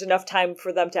there's enough time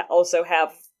for them to also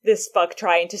have this fuck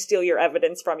trying to steal your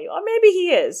evidence from you. Or maybe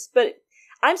he is, but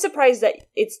I'm surprised that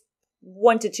it's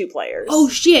 1 to 2 players. Oh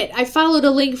shit, I followed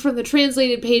a link from the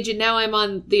translated page, and now I'm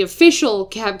on the official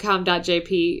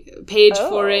Capcom.jp page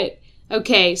for it.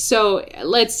 Okay, so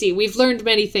let's see. We've learned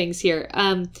many things here.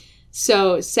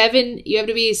 So you have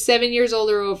to be 7 years old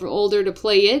or older to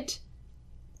play it.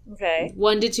 Okay.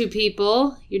 1 to 2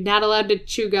 people. You're not allowed to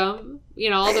chew gum.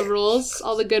 All the rules,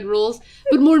 all the good rules.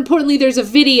 But more importantly, there's a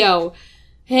video.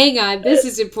 Hang on, this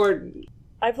is important.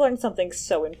 I've learned something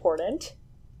so important.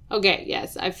 Okay,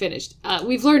 yes, I've finished.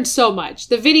 We've learned so much.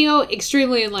 The video,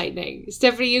 extremely enlightening.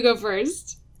 Stephanie, you go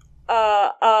first.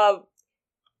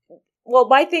 Well,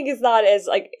 my thing is not as,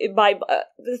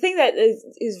 the thing that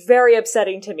is very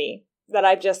upsetting to me that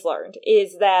I've just learned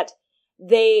is that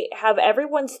they have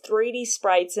everyone's 3D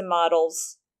sprites and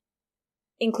models,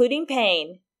 including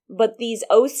Pain, but these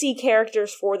OC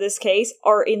characters for this case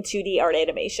are in 2D art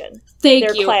animation.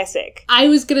 They're classic. I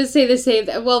was going to say the same.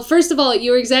 Well, first of all,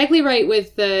 you were exactly right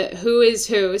with the who is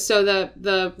who. So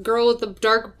the girl with the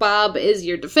dark bob is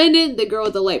your defendant. The girl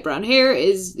with the light brown hair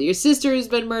is your sister who's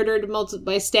been murdered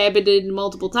by stabbed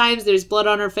multiple times. There's blood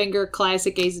on her finger.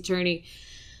 Classic Ace Attorney.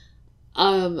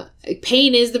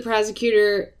 Pain is the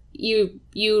prosecutor. You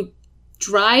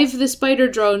drive the spider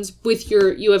drones with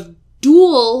you have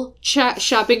dual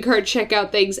shopping cart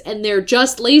checkout things, and they're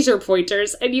just laser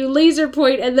pointers, and you laser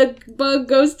point and the bug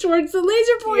goes towards the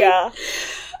laser point. Yeah.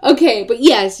 Okay, but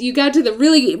yes, you got to the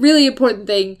really, really important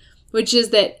thing, which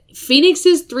is that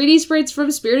Phoenix's 3D sprites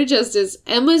from Spirit of Justice,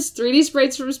 Emma's 3D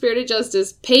sprites from Spirit of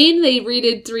Justice, Pain, they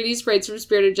redid 3D sprites from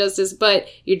Spirit of Justice, but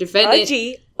your defendant...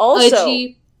 Uji, also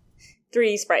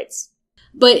 3D sprites.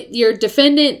 But your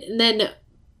defendant, and then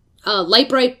Light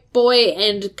Bright Boy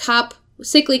and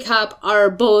Sickly Cop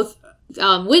are both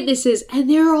witnesses, and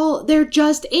they're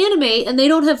just anime, and they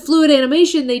don't have fluid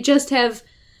animation, they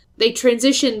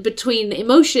transition between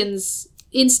emotions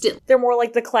instantly. They're more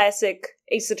like the classic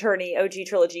Ace Attorney OG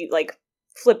trilogy, like,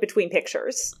 flip between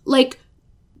pictures. Like,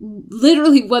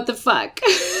 literally, what the fuck?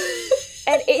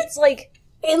 And it's like...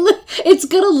 It's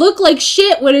gonna look like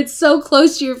shit when it's so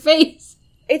close to your face.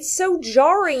 It's so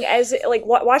jarring as, like,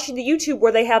 watching the YouTube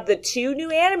where they have the 2 new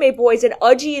anime boys and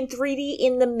Uji in 3D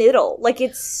in the middle. Like,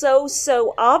 it's so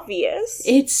obvious.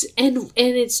 And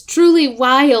it's truly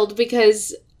wild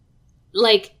because,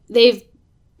 like,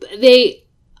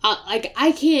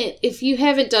 I can't, if you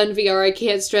haven't done VR, I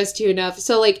can't stress to you enough.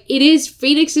 So, like, it is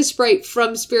Phoenix's sprite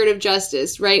from Spirit of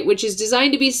Justice, right? Which is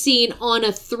designed to be seen on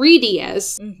a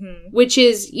 3DS, which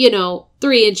is,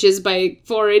 3 inches by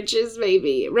 4 inches,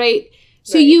 maybe, right?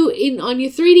 So on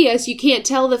your 3DS, you can't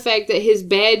tell the fact that his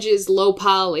badge is low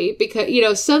poly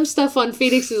because, some stuff on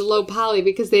Phoenix is low poly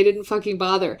because they didn't fucking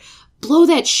bother. Blow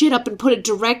that shit up and put it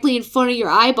directly in front of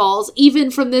your eyeballs. Even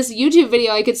from this YouTube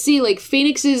video, I could see, like,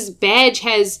 Phoenix's badge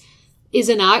is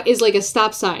like a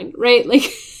stop sign, right?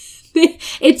 Like,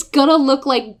 it's gonna look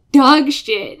like dog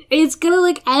shit. It's gonna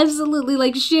look absolutely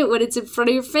like shit when it's in front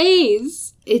of your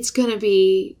face. It's gonna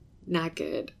be... not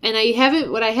good. And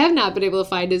what I have not been able to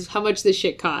find is how much this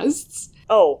shit costs.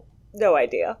 Oh, no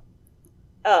idea.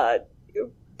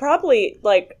 Probably,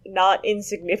 like, not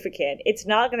insignificant. It's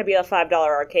not going to be a $5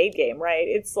 arcade game, right?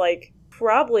 It's, like,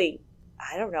 probably,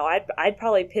 I don't know, I'd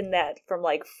probably pin that from,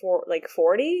 like,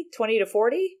 40? 20 to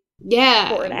 40?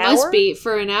 Yeah, for an it hour? Must be.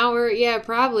 For an hour, yeah,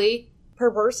 probably.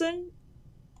 Per person?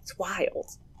 It's wild.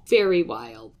 Very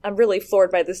wild. I'm really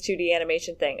floored by this 2D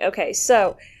animation thing. Okay,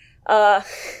 so...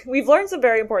 we've learned some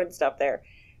very important stuff there,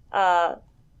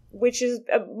 which is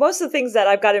most of the things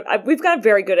that we've gotten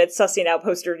very good at sussing out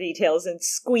poster details and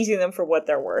squeezing them for what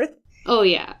they're worth. Oh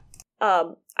yeah.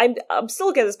 I'm still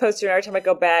looking at this poster every time I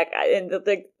go back, and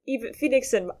even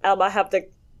Phoenix and Elma have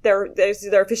their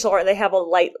official art, and they have a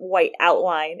light white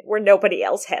outline where nobody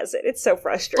else has it. It's so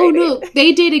frustrating. Oh no,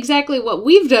 they did exactly what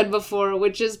we've done before,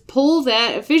 which is pull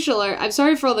that official art. I'm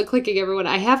sorry for all the clicking, everyone.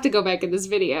 I have to go back in this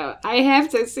video. I have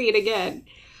to see it again.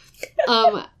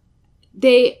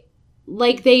 They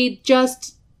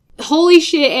just Holy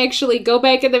shit, actually, go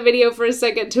back in the video for a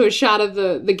second to a shot of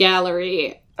the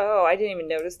gallery. Oh, I didn't even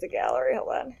notice the gallery.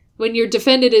 Hold on. When your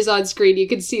defendant is on screen, you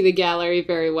can see the gallery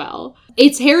very well.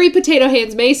 It's Harry Potato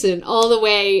Hands Mason all the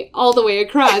way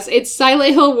across. It's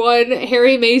Silent Hill 1,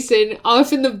 Harry Mason,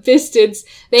 off in the distance.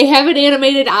 They haven't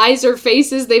animated eyes or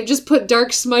faces. They've just put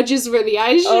dark smudges where the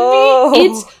eyes should be.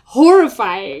 It's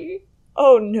horrifying.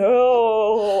 Oh,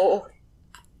 no.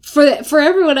 For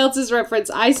everyone else's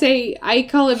reference, I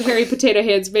call him Harry Potato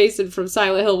Hands Mason from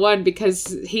Silent Hill 1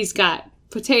 because he's got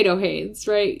potato hands,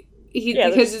 right?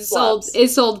 Because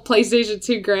it's old PlayStation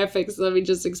 2 graphics. Let me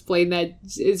just explain that.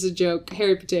 It's a joke.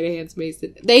 Harry Potato Hands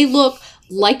Mason. They look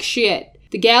like shit.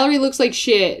 The gallery looks like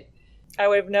shit. I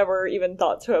would have never even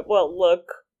thought to have,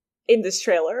 look in this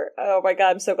trailer. Oh my god,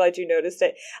 I'm so glad you noticed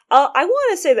it. I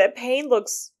want to say that Pain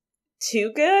looks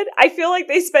too good. I feel like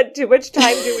they spent too much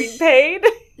time doing Pain.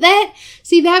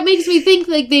 That makes me think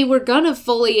like they were gonna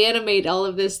fully animate all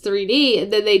of this 3D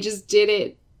and then they just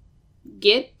didn't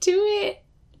get to it.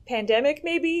 Pandemic,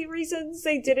 maybe, reasons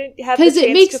they didn't have the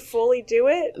chance to fully do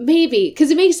it? Maybe. Because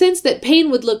it makes sense that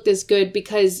Pain would look this good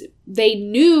because they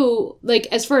knew, like,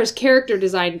 as far as character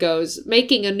design goes,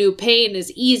 making a new Pain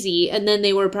is easy, and then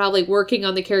they were probably working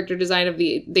on the character design of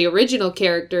the original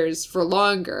characters for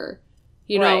longer,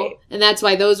 you know? Right. And that's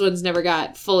why those ones never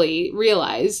got fully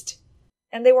realized.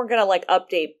 And they weren't gonna, like,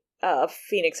 update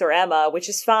Phoenix or Emma, which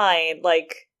is fine,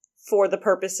 like, for the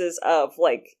purposes of,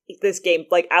 like, this game,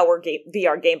 like, our game,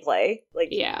 VR gameplay. Like,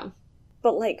 yeah.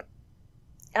 But, like,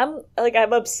 I'm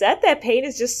upset that Pain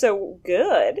is just so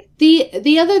good.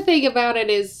 The other thing about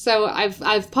it is, so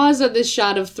I've paused on this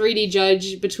shot of 3D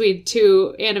Judge between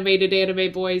two animated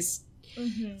anime boys.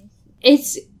 Mm-hmm.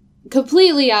 It's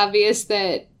completely obvious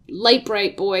that Light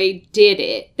Bright Boy did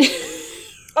it.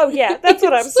 Oh, yeah, that's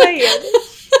what I'm saying.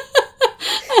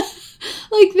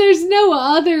 Like, there's no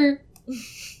other...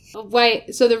 Why?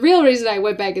 So the real reason I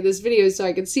went back in this video is so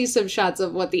I could see some shots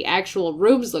of what the actual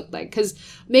rooms look like. Because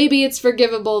maybe it's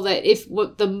forgivable that if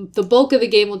the bulk of the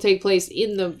game will take place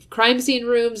in the crime scene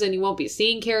rooms and you won't be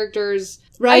seeing characters,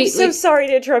 right? I'm so sorry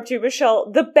to interrupt you, Michelle.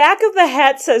 The back of the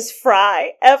hat says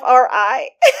Fry, F-R-I.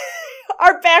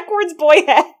 Our backwards boy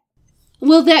hat.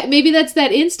 Well, maybe that's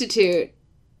that institute.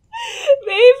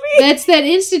 Maybe. That's that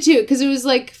institute, because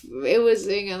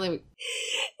hang on, let me...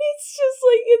 It's just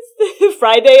like, it's the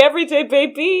Friday every day,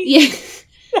 baby. Yeah.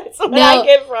 That's what I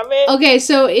get from it. Okay,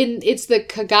 so it's the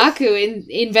Kagaku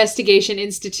Investigation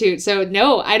Institute, so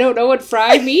no, I don't know what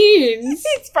Fry means.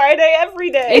 It's Friday every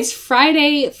day. It's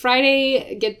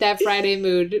Friday, get that Friday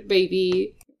mood,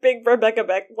 baby. Big Rebecca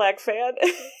Black fan.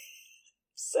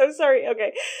 So sorry,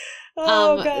 okay.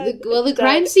 Oh, God.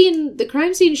 The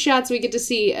crime scene shots, we get to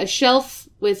see a shelf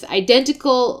with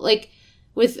identical, like,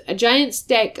 with a giant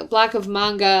block of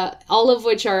manga, all of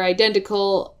which are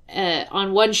identical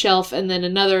on one shelf, and then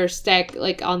another stack,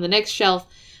 like, on the next shelf.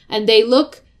 And they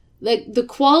look, like, the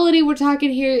quality we're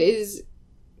talking here is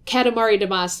Katamari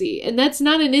Damacy. And that's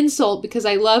not an insult, because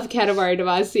I love Katamari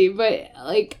Damacy, but,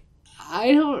 like,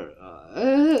 I don't...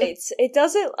 It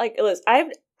doesn't, like, listen, I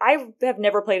have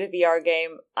never played a VR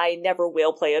game. I never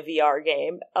will play a VR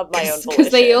game of my own volition.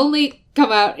 Because they only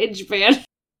come out in Japan.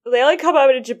 They only come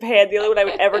out in Japan. The only one I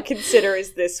would ever consider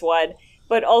is this one.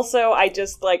 But also, I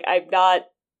just, like,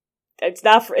 it's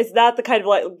not the kind of,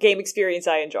 like, game experience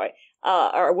I enjoy,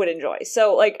 or would enjoy.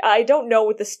 So, like, I don't know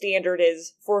what the standard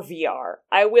is for VR.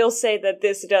 I will say that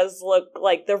this does look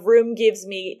like the room gives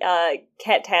me,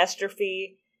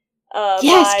 Catastrophe,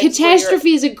 yes,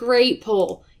 Catastrophe is a great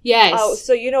pull. Yes. Oh,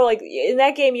 so, you know, like, in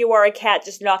that game, you are a cat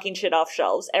just knocking shit off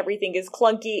shelves. Everything is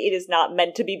clunky. It is not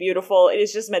meant to be beautiful. It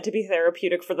is just meant to be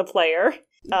therapeutic for the player.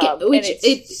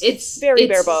 It's very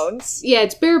bare bones. Yeah,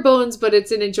 it's bare bones, but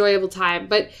it's an enjoyable time.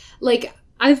 But, like,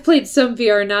 I've played some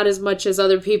VR, not as much as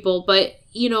other people, but,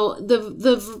 you know,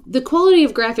 the quality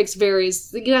of graphics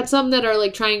varies. You got some that are,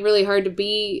 like, trying really hard to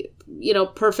be, you know,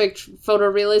 perfect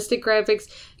photorealistic graphics.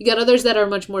 You got others that are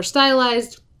much more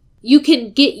stylized. You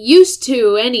can get used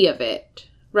to any of it,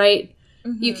 right?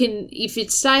 Mm-hmm. You can, if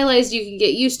it's stylized, you can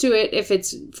get used to it. If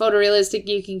it's photorealistic,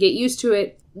 you can get used to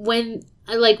it. When,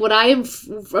 like, what I am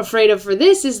afraid of for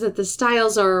this is that the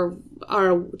styles are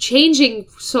changing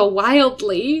so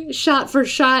wildly, shot for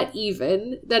shot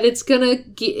even, that it's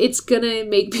gonna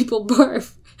make people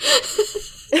barf.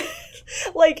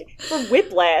 Like, from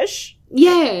Whiplash.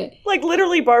 Yeah. Like,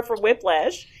 literally barf from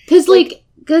Whiplash. Because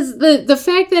the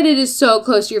fact that it is so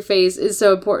close to your face is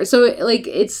so important. So, like,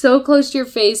 it's so close to your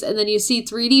face, and then you see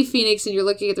 3D Phoenix, and you're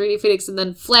looking at 3D Phoenix, and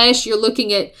then Flash, you're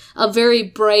looking at a very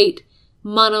bright,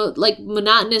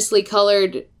 monotonously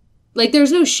colored Like,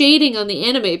 there's no shading on the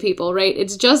anime people, right?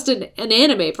 It's just an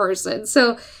anime person.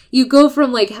 So you go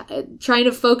from, like, trying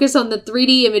to focus on the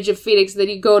 3D image of Phoenix, then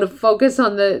you go to focus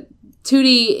on the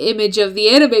 2D image of the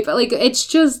anime. But, like, it's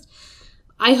just...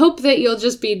 I hope that you'll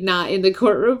just be not in the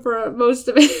courtroom for most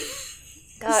of it.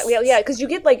 Yeah, because you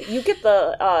get the,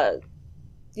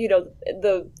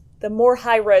 the more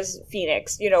high-res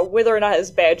Phoenix, whether or not his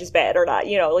badge is bad or not,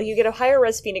 like you get a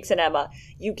higher-res Phoenix and Emma,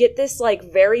 you get this,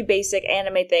 like, very basic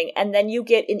anime thing, and then you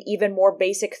get an even more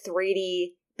basic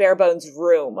 3D bare-bones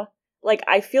room. Like,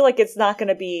 I feel like it's not going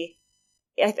to be...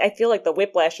 I feel like the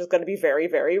whiplash is going to be very,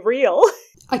 very real.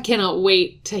 I cannot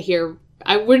wait to hear...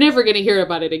 we're never going to hear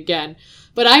about it again.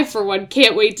 But I, for one,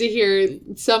 can't wait to hear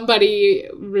somebody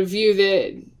review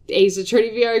the Ace Attorney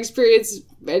VR experience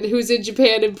and who's in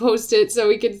Japan and post it so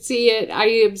we can see it. I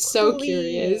am so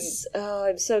curious. Oh,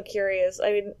 I'm so curious.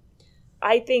 I mean,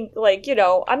 I think, like,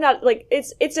 I'm not, like,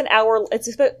 it's supposed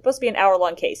to be an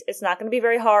hour-long case. It's not going to be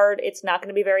very hard. It's not going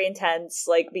to be very intense,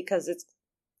 like, because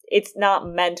it's not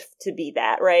meant to be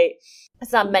that, right?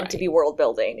 It's not meant to be world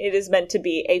building. It is meant to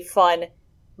be a fun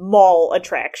mall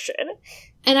attraction.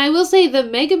 And I will say the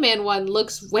Mega Man one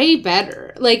looks way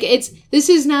better. Like, this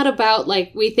is not about,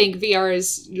 like, we think VR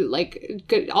is, like,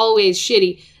 always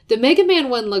shitty. The Mega Man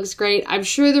one looks great. I'm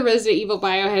sure the Resident Evil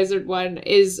Biohazard one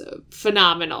is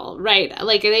phenomenal, right?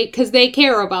 Like, because they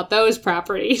care about those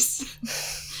properties.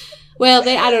 Well,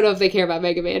 I don't know if they care about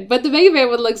Mega Man, but the Mega Man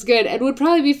one looks good and would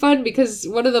probably be fun because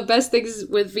one of the best things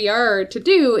with VR to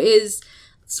do is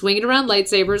swinging around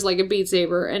lightsabers like a Beat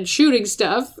Saber and shooting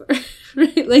stuff,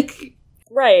 right? Like...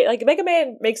 Right, like Mega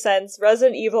Man makes sense.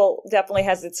 Resident Evil definitely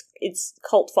has its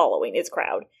cult following, its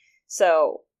crowd.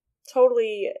 So,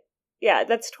 totally, yeah,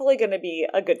 that's totally going to be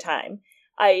a good time.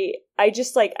 I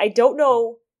just, like, I don't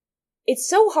know. It's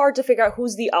so hard to figure out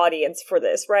who's the audience for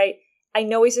this, right? I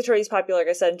know Ace Attorney is popular, like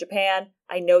I said, in Japan.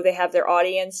 I know they have their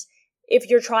audience. If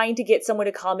you're trying to get someone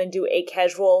to come and do a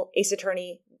casual Ace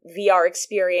Attorney VR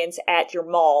experience at your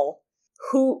mall,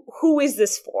 who is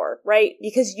this for, right?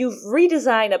 Because you've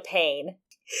redesigned a pane.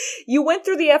 You went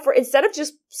through the effort, instead of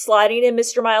just sliding in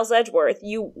Mr. Miles Edgeworth,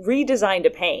 you redesigned a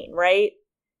pane, right?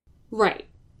 Right.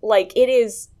 Like, it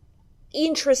is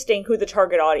interesting who the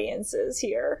target audience is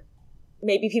here.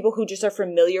 Maybe people who just are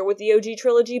familiar with the OG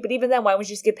trilogy, but even then, why would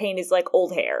you just give Payne his, like,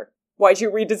 old hair? Why'd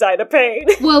you redesign a Payne?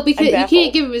 Well, because you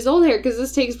can't give him his old hair, because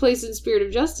this takes place in Spirit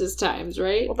of Justice times,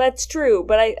 right? Well, that's true,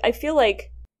 but I feel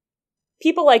like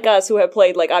people like us who have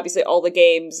played, like, obviously all the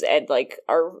games and, like,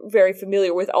 are very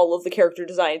familiar with all of the character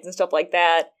designs and stuff like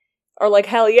that are like,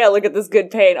 hell yeah, look at this good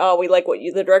Payne. Oh, we like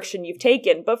the direction you've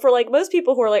taken. But for, like, most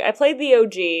people who are like, I played the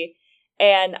OG,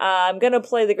 and I'm gonna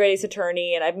play the Great Ace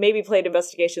Attorney, and I've maybe played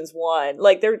Investigations 1,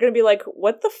 like, they're gonna be like,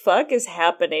 what the fuck is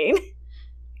happening?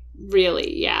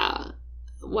 Really, yeah.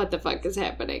 What the fuck is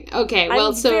happening? Okay, well,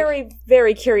 I'm very,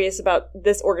 very curious about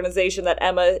this organization that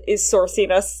Emma is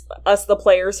sourcing us the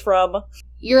players from.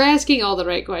 You're asking all the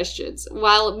right questions.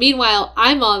 Meanwhile,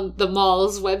 I'm on the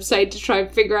mall's website to try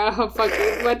and figure out how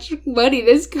fucking much money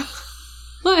this costs.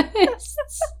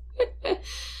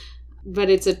 But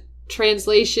it's a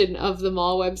translation of the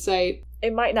mall website.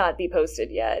 It might not be posted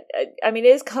yet. I mean, it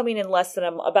is coming in less than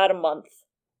about a month,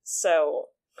 so...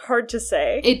 hard to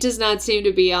say. It does not seem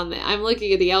to be on the... I'm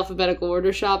looking at the alphabetical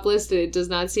order shop list, and it does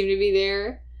not seem to be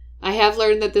there. I have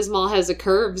learned that this mall has a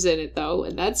Curves in it, though,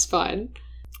 and that's fun.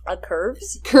 A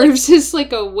Curves? Curves is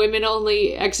like a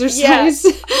women-only exercise. Yes.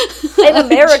 In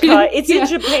America. It's in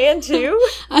Japan, too?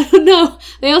 I don't know.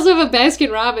 They also have a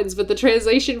Baskin Robbins, but the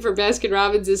translation for Baskin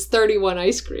Robbins is 31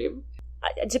 ice cream.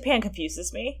 Japan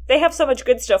confuses me. They have so much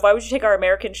good stuff. Why would you take our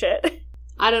American shit?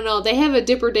 I don't know. They have a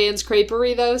Dipper Dan's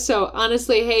Creperie, though, so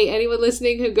honestly, hey, anyone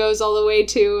listening who goes all the way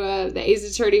to the Ace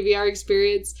Attorney VR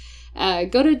experience,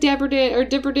 go to Dipper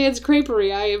Dan's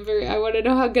Creperie. I want to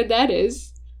know how good that is.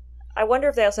 I wonder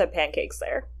if they also have pancakes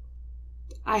there.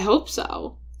 I hope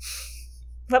so.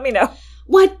 Let me know.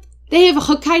 What? They have a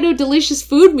Hokkaido Delicious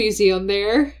Food Museum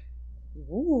there.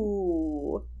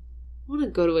 Ooh. I want to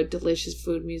go to a delicious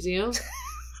food museum.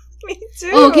 Me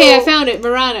too. Okay, I found it.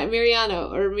 Mirano.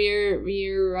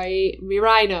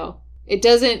 It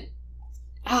doesn't.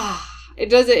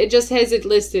 It just has it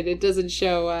listed. It doesn't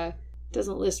show.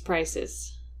 Doesn't list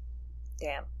prices.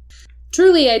 Damn.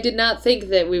 Truly, I did not think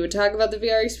that we would talk about the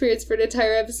VR experience for an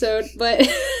entire episode, but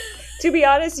to be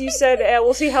honest, you said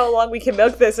we'll see how long we can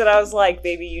milk this, and I was like,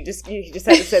 baby, you just had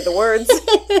to say the words.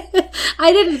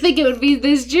 I didn't think it would be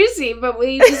this juicy, but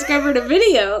we discovered a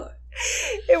video.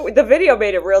 The video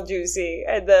made it real juicy,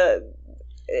 and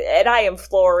I am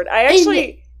floored. I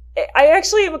actually I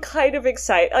actually am kind of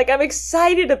excited. Like, I'm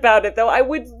excited about it, though. I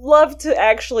would love to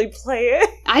actually play it.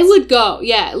 I would go,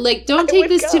 yeah. Like, don't take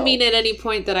this to mean at any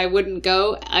point that I wouldn't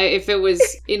go if it was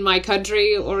in my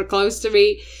country or close to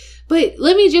me. But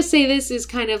let me just say this is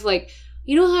kind of like,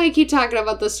 you know how I keep talking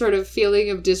about this sort of feeling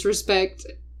of disrespect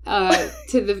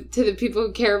to the people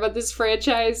who care about this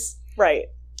franchise? Right.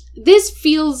 This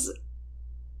feels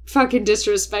fucking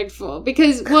disrespectful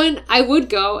because, one, I would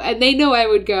go and they know I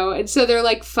would go, and so they're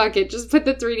like, fuck it, just put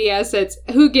the 3D assets,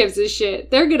 who gives a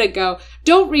shit, they're gonna go.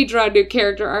 Don't redraw new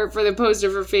character art for the poster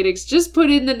for Phoenix, just put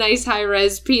in the nice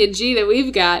high-res PNG that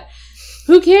we've got.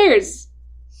 Who cares?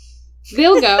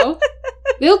 They'll go.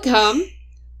 They'll come.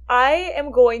 I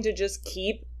am going to just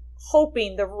keep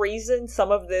hoping the reason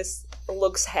some of this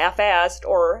looks half-assed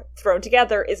or thrown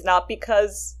together is not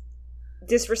because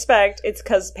disrespect, it's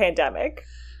because pandemic.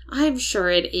 I'm sure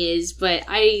it is, but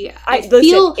I listen,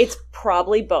 feel it's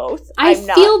probably both. I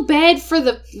feel bad for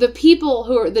the people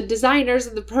who are the designers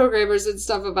and the programmers and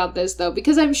stuff about this, though,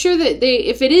 because I'm sure that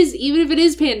even if it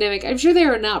is pandemic, I'm sure they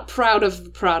are not proud of the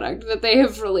product that they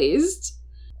have released.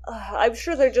 I'm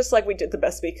sure they're just like, we did the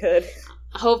best we could.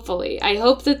 Hopefully. I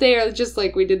hope that they are just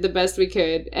like, we did the best we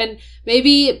could. And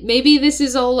maybe this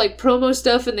is all like promo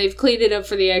stuff and they've cleaned it up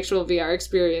for the actual VR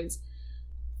experience.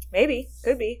 Maybe.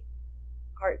 Could be.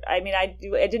 I mean, I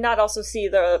did not also see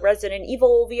the Resident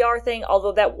Evil VR thing,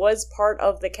 although that was part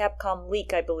of the Capcom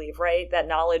leak, I believe, right? That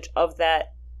knowledge of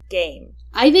that game.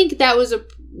 I think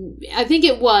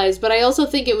it was, but I also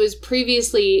think it was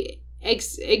previously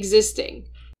existing.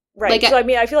 Right. So, I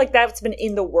mean, I feel like that's been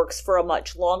in the works for a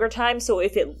much longer time, so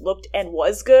if it looked and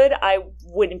was good, I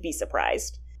wouldn't be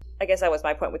surprised. I guess that was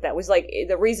my point with that, was like,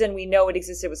 the reason we know it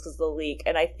existed was because of the leak,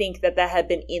 and I think that had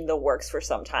been in the works for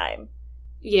some time.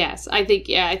 Yes, I think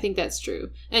that's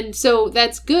true. And so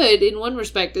that's good in one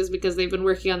respect, is because they've been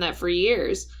working on that for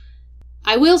years.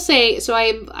 I will say, so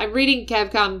I'm reading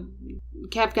Capcom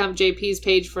JP's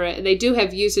page for it, and they do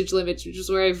have usage limits, which is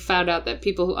where I found out that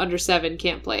people who under 7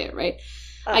 can't play it, right?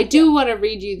 I do want to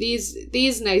read you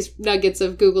these nice nuggets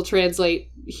of Google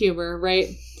Translate humor, right?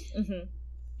 Mm-hmm.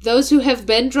 Those who have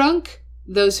been drunk,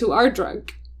 those who are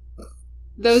drunk,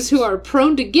 those who are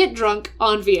prone to get drunk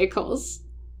on vehicles.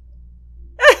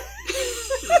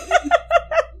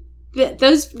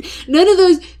 None of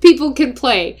those people can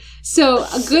play. So,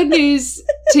 good news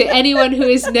to anyone who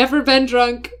has never been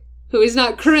drunk, who is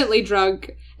not currently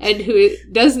drunk, and who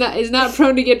is not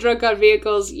prone to get drunk on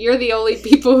vehicles. You're the only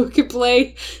people who can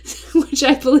play, which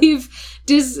I believe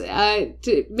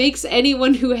makes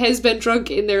anyone who has been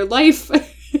drunk in their life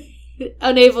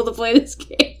unable to play this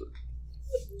game.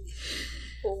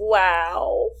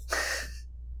 Wow.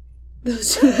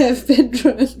 Those who have been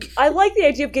drunk. I like the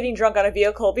idea of getting drunk on a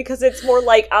vehicle because it's more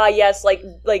like, yes, like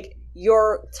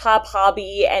your top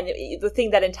hobby and the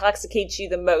thing that intoxicates you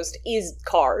the most is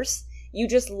cars. You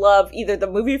just love either the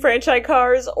movie franchise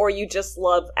cars or you just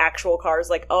love actual cars.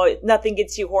 Like, nothing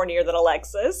gets you hornier than a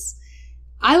Lexus.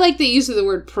 I like the use of the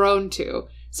word prone to.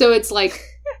 So it's like,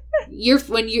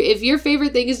 if your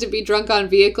favorite thing is to be drunk on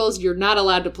vehicles, you're not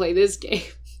allowed to play this game.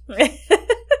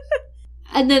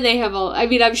 And then they have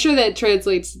I'm sure that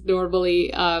translates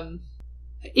normally, I'm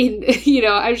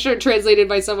sure translated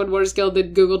by someone more skilled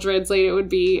than Google Translate, it would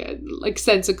be, like,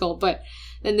 sensical, but,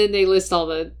 and then they list all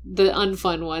the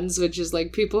unfun ones, which is,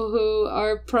 like, people who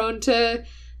are prone to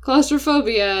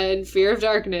claustrophobia and fear of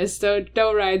darkness, don't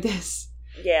ride this.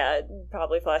 Yeah,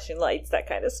 probably flashing lights, that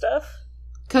kind of stuff.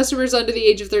 Customers under the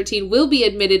age of 13 will be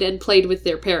admitted and played with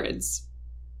their parents.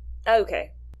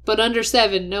 Okay. But under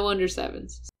 7, no under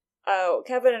 7s. Oh,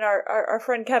 Kevin and our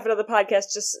friend Kevin of the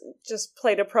podcast just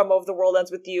played a promo of The World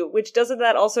Ends With You, which doesn't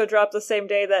that also drop the same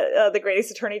day that The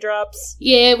Greatest Attorney drops?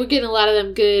 Yeah, we're getting a lot of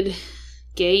them good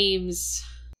games.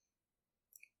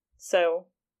 So,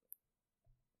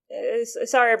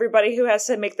 sorry everybody who has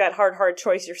to make that hard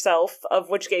choice yourself of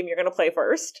which game you're going to play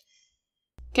first.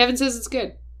 Kevin says it's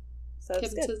good.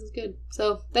 Says it's good.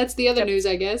 So, that's the other news,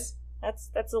 I guess.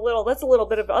 That's a little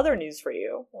bit of other news for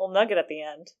you. A little nugget at the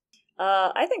end.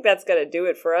 I think that's gonna do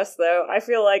it for us, though. I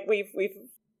feel like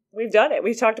we've done it.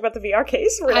 We've talked about the VR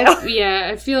case for now.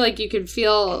 I feel like you can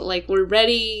feel like we're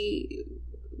ready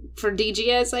for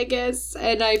DGS, I guess,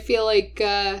 and I feel like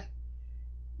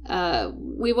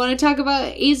we want to talk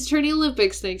about Ace Attorney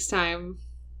Olympics next time.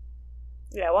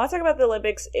 Yeah, I want to talk about the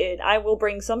Olympics, and I will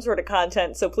bring some sort of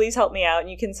content, so please help me out,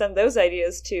 and you can send those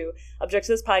ideas to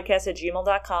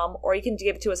objecttothispodcast@gmail.com, or you can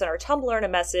give it to us on our Tumblr in a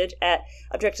message at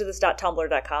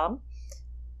objecttotthis.tumblr.com.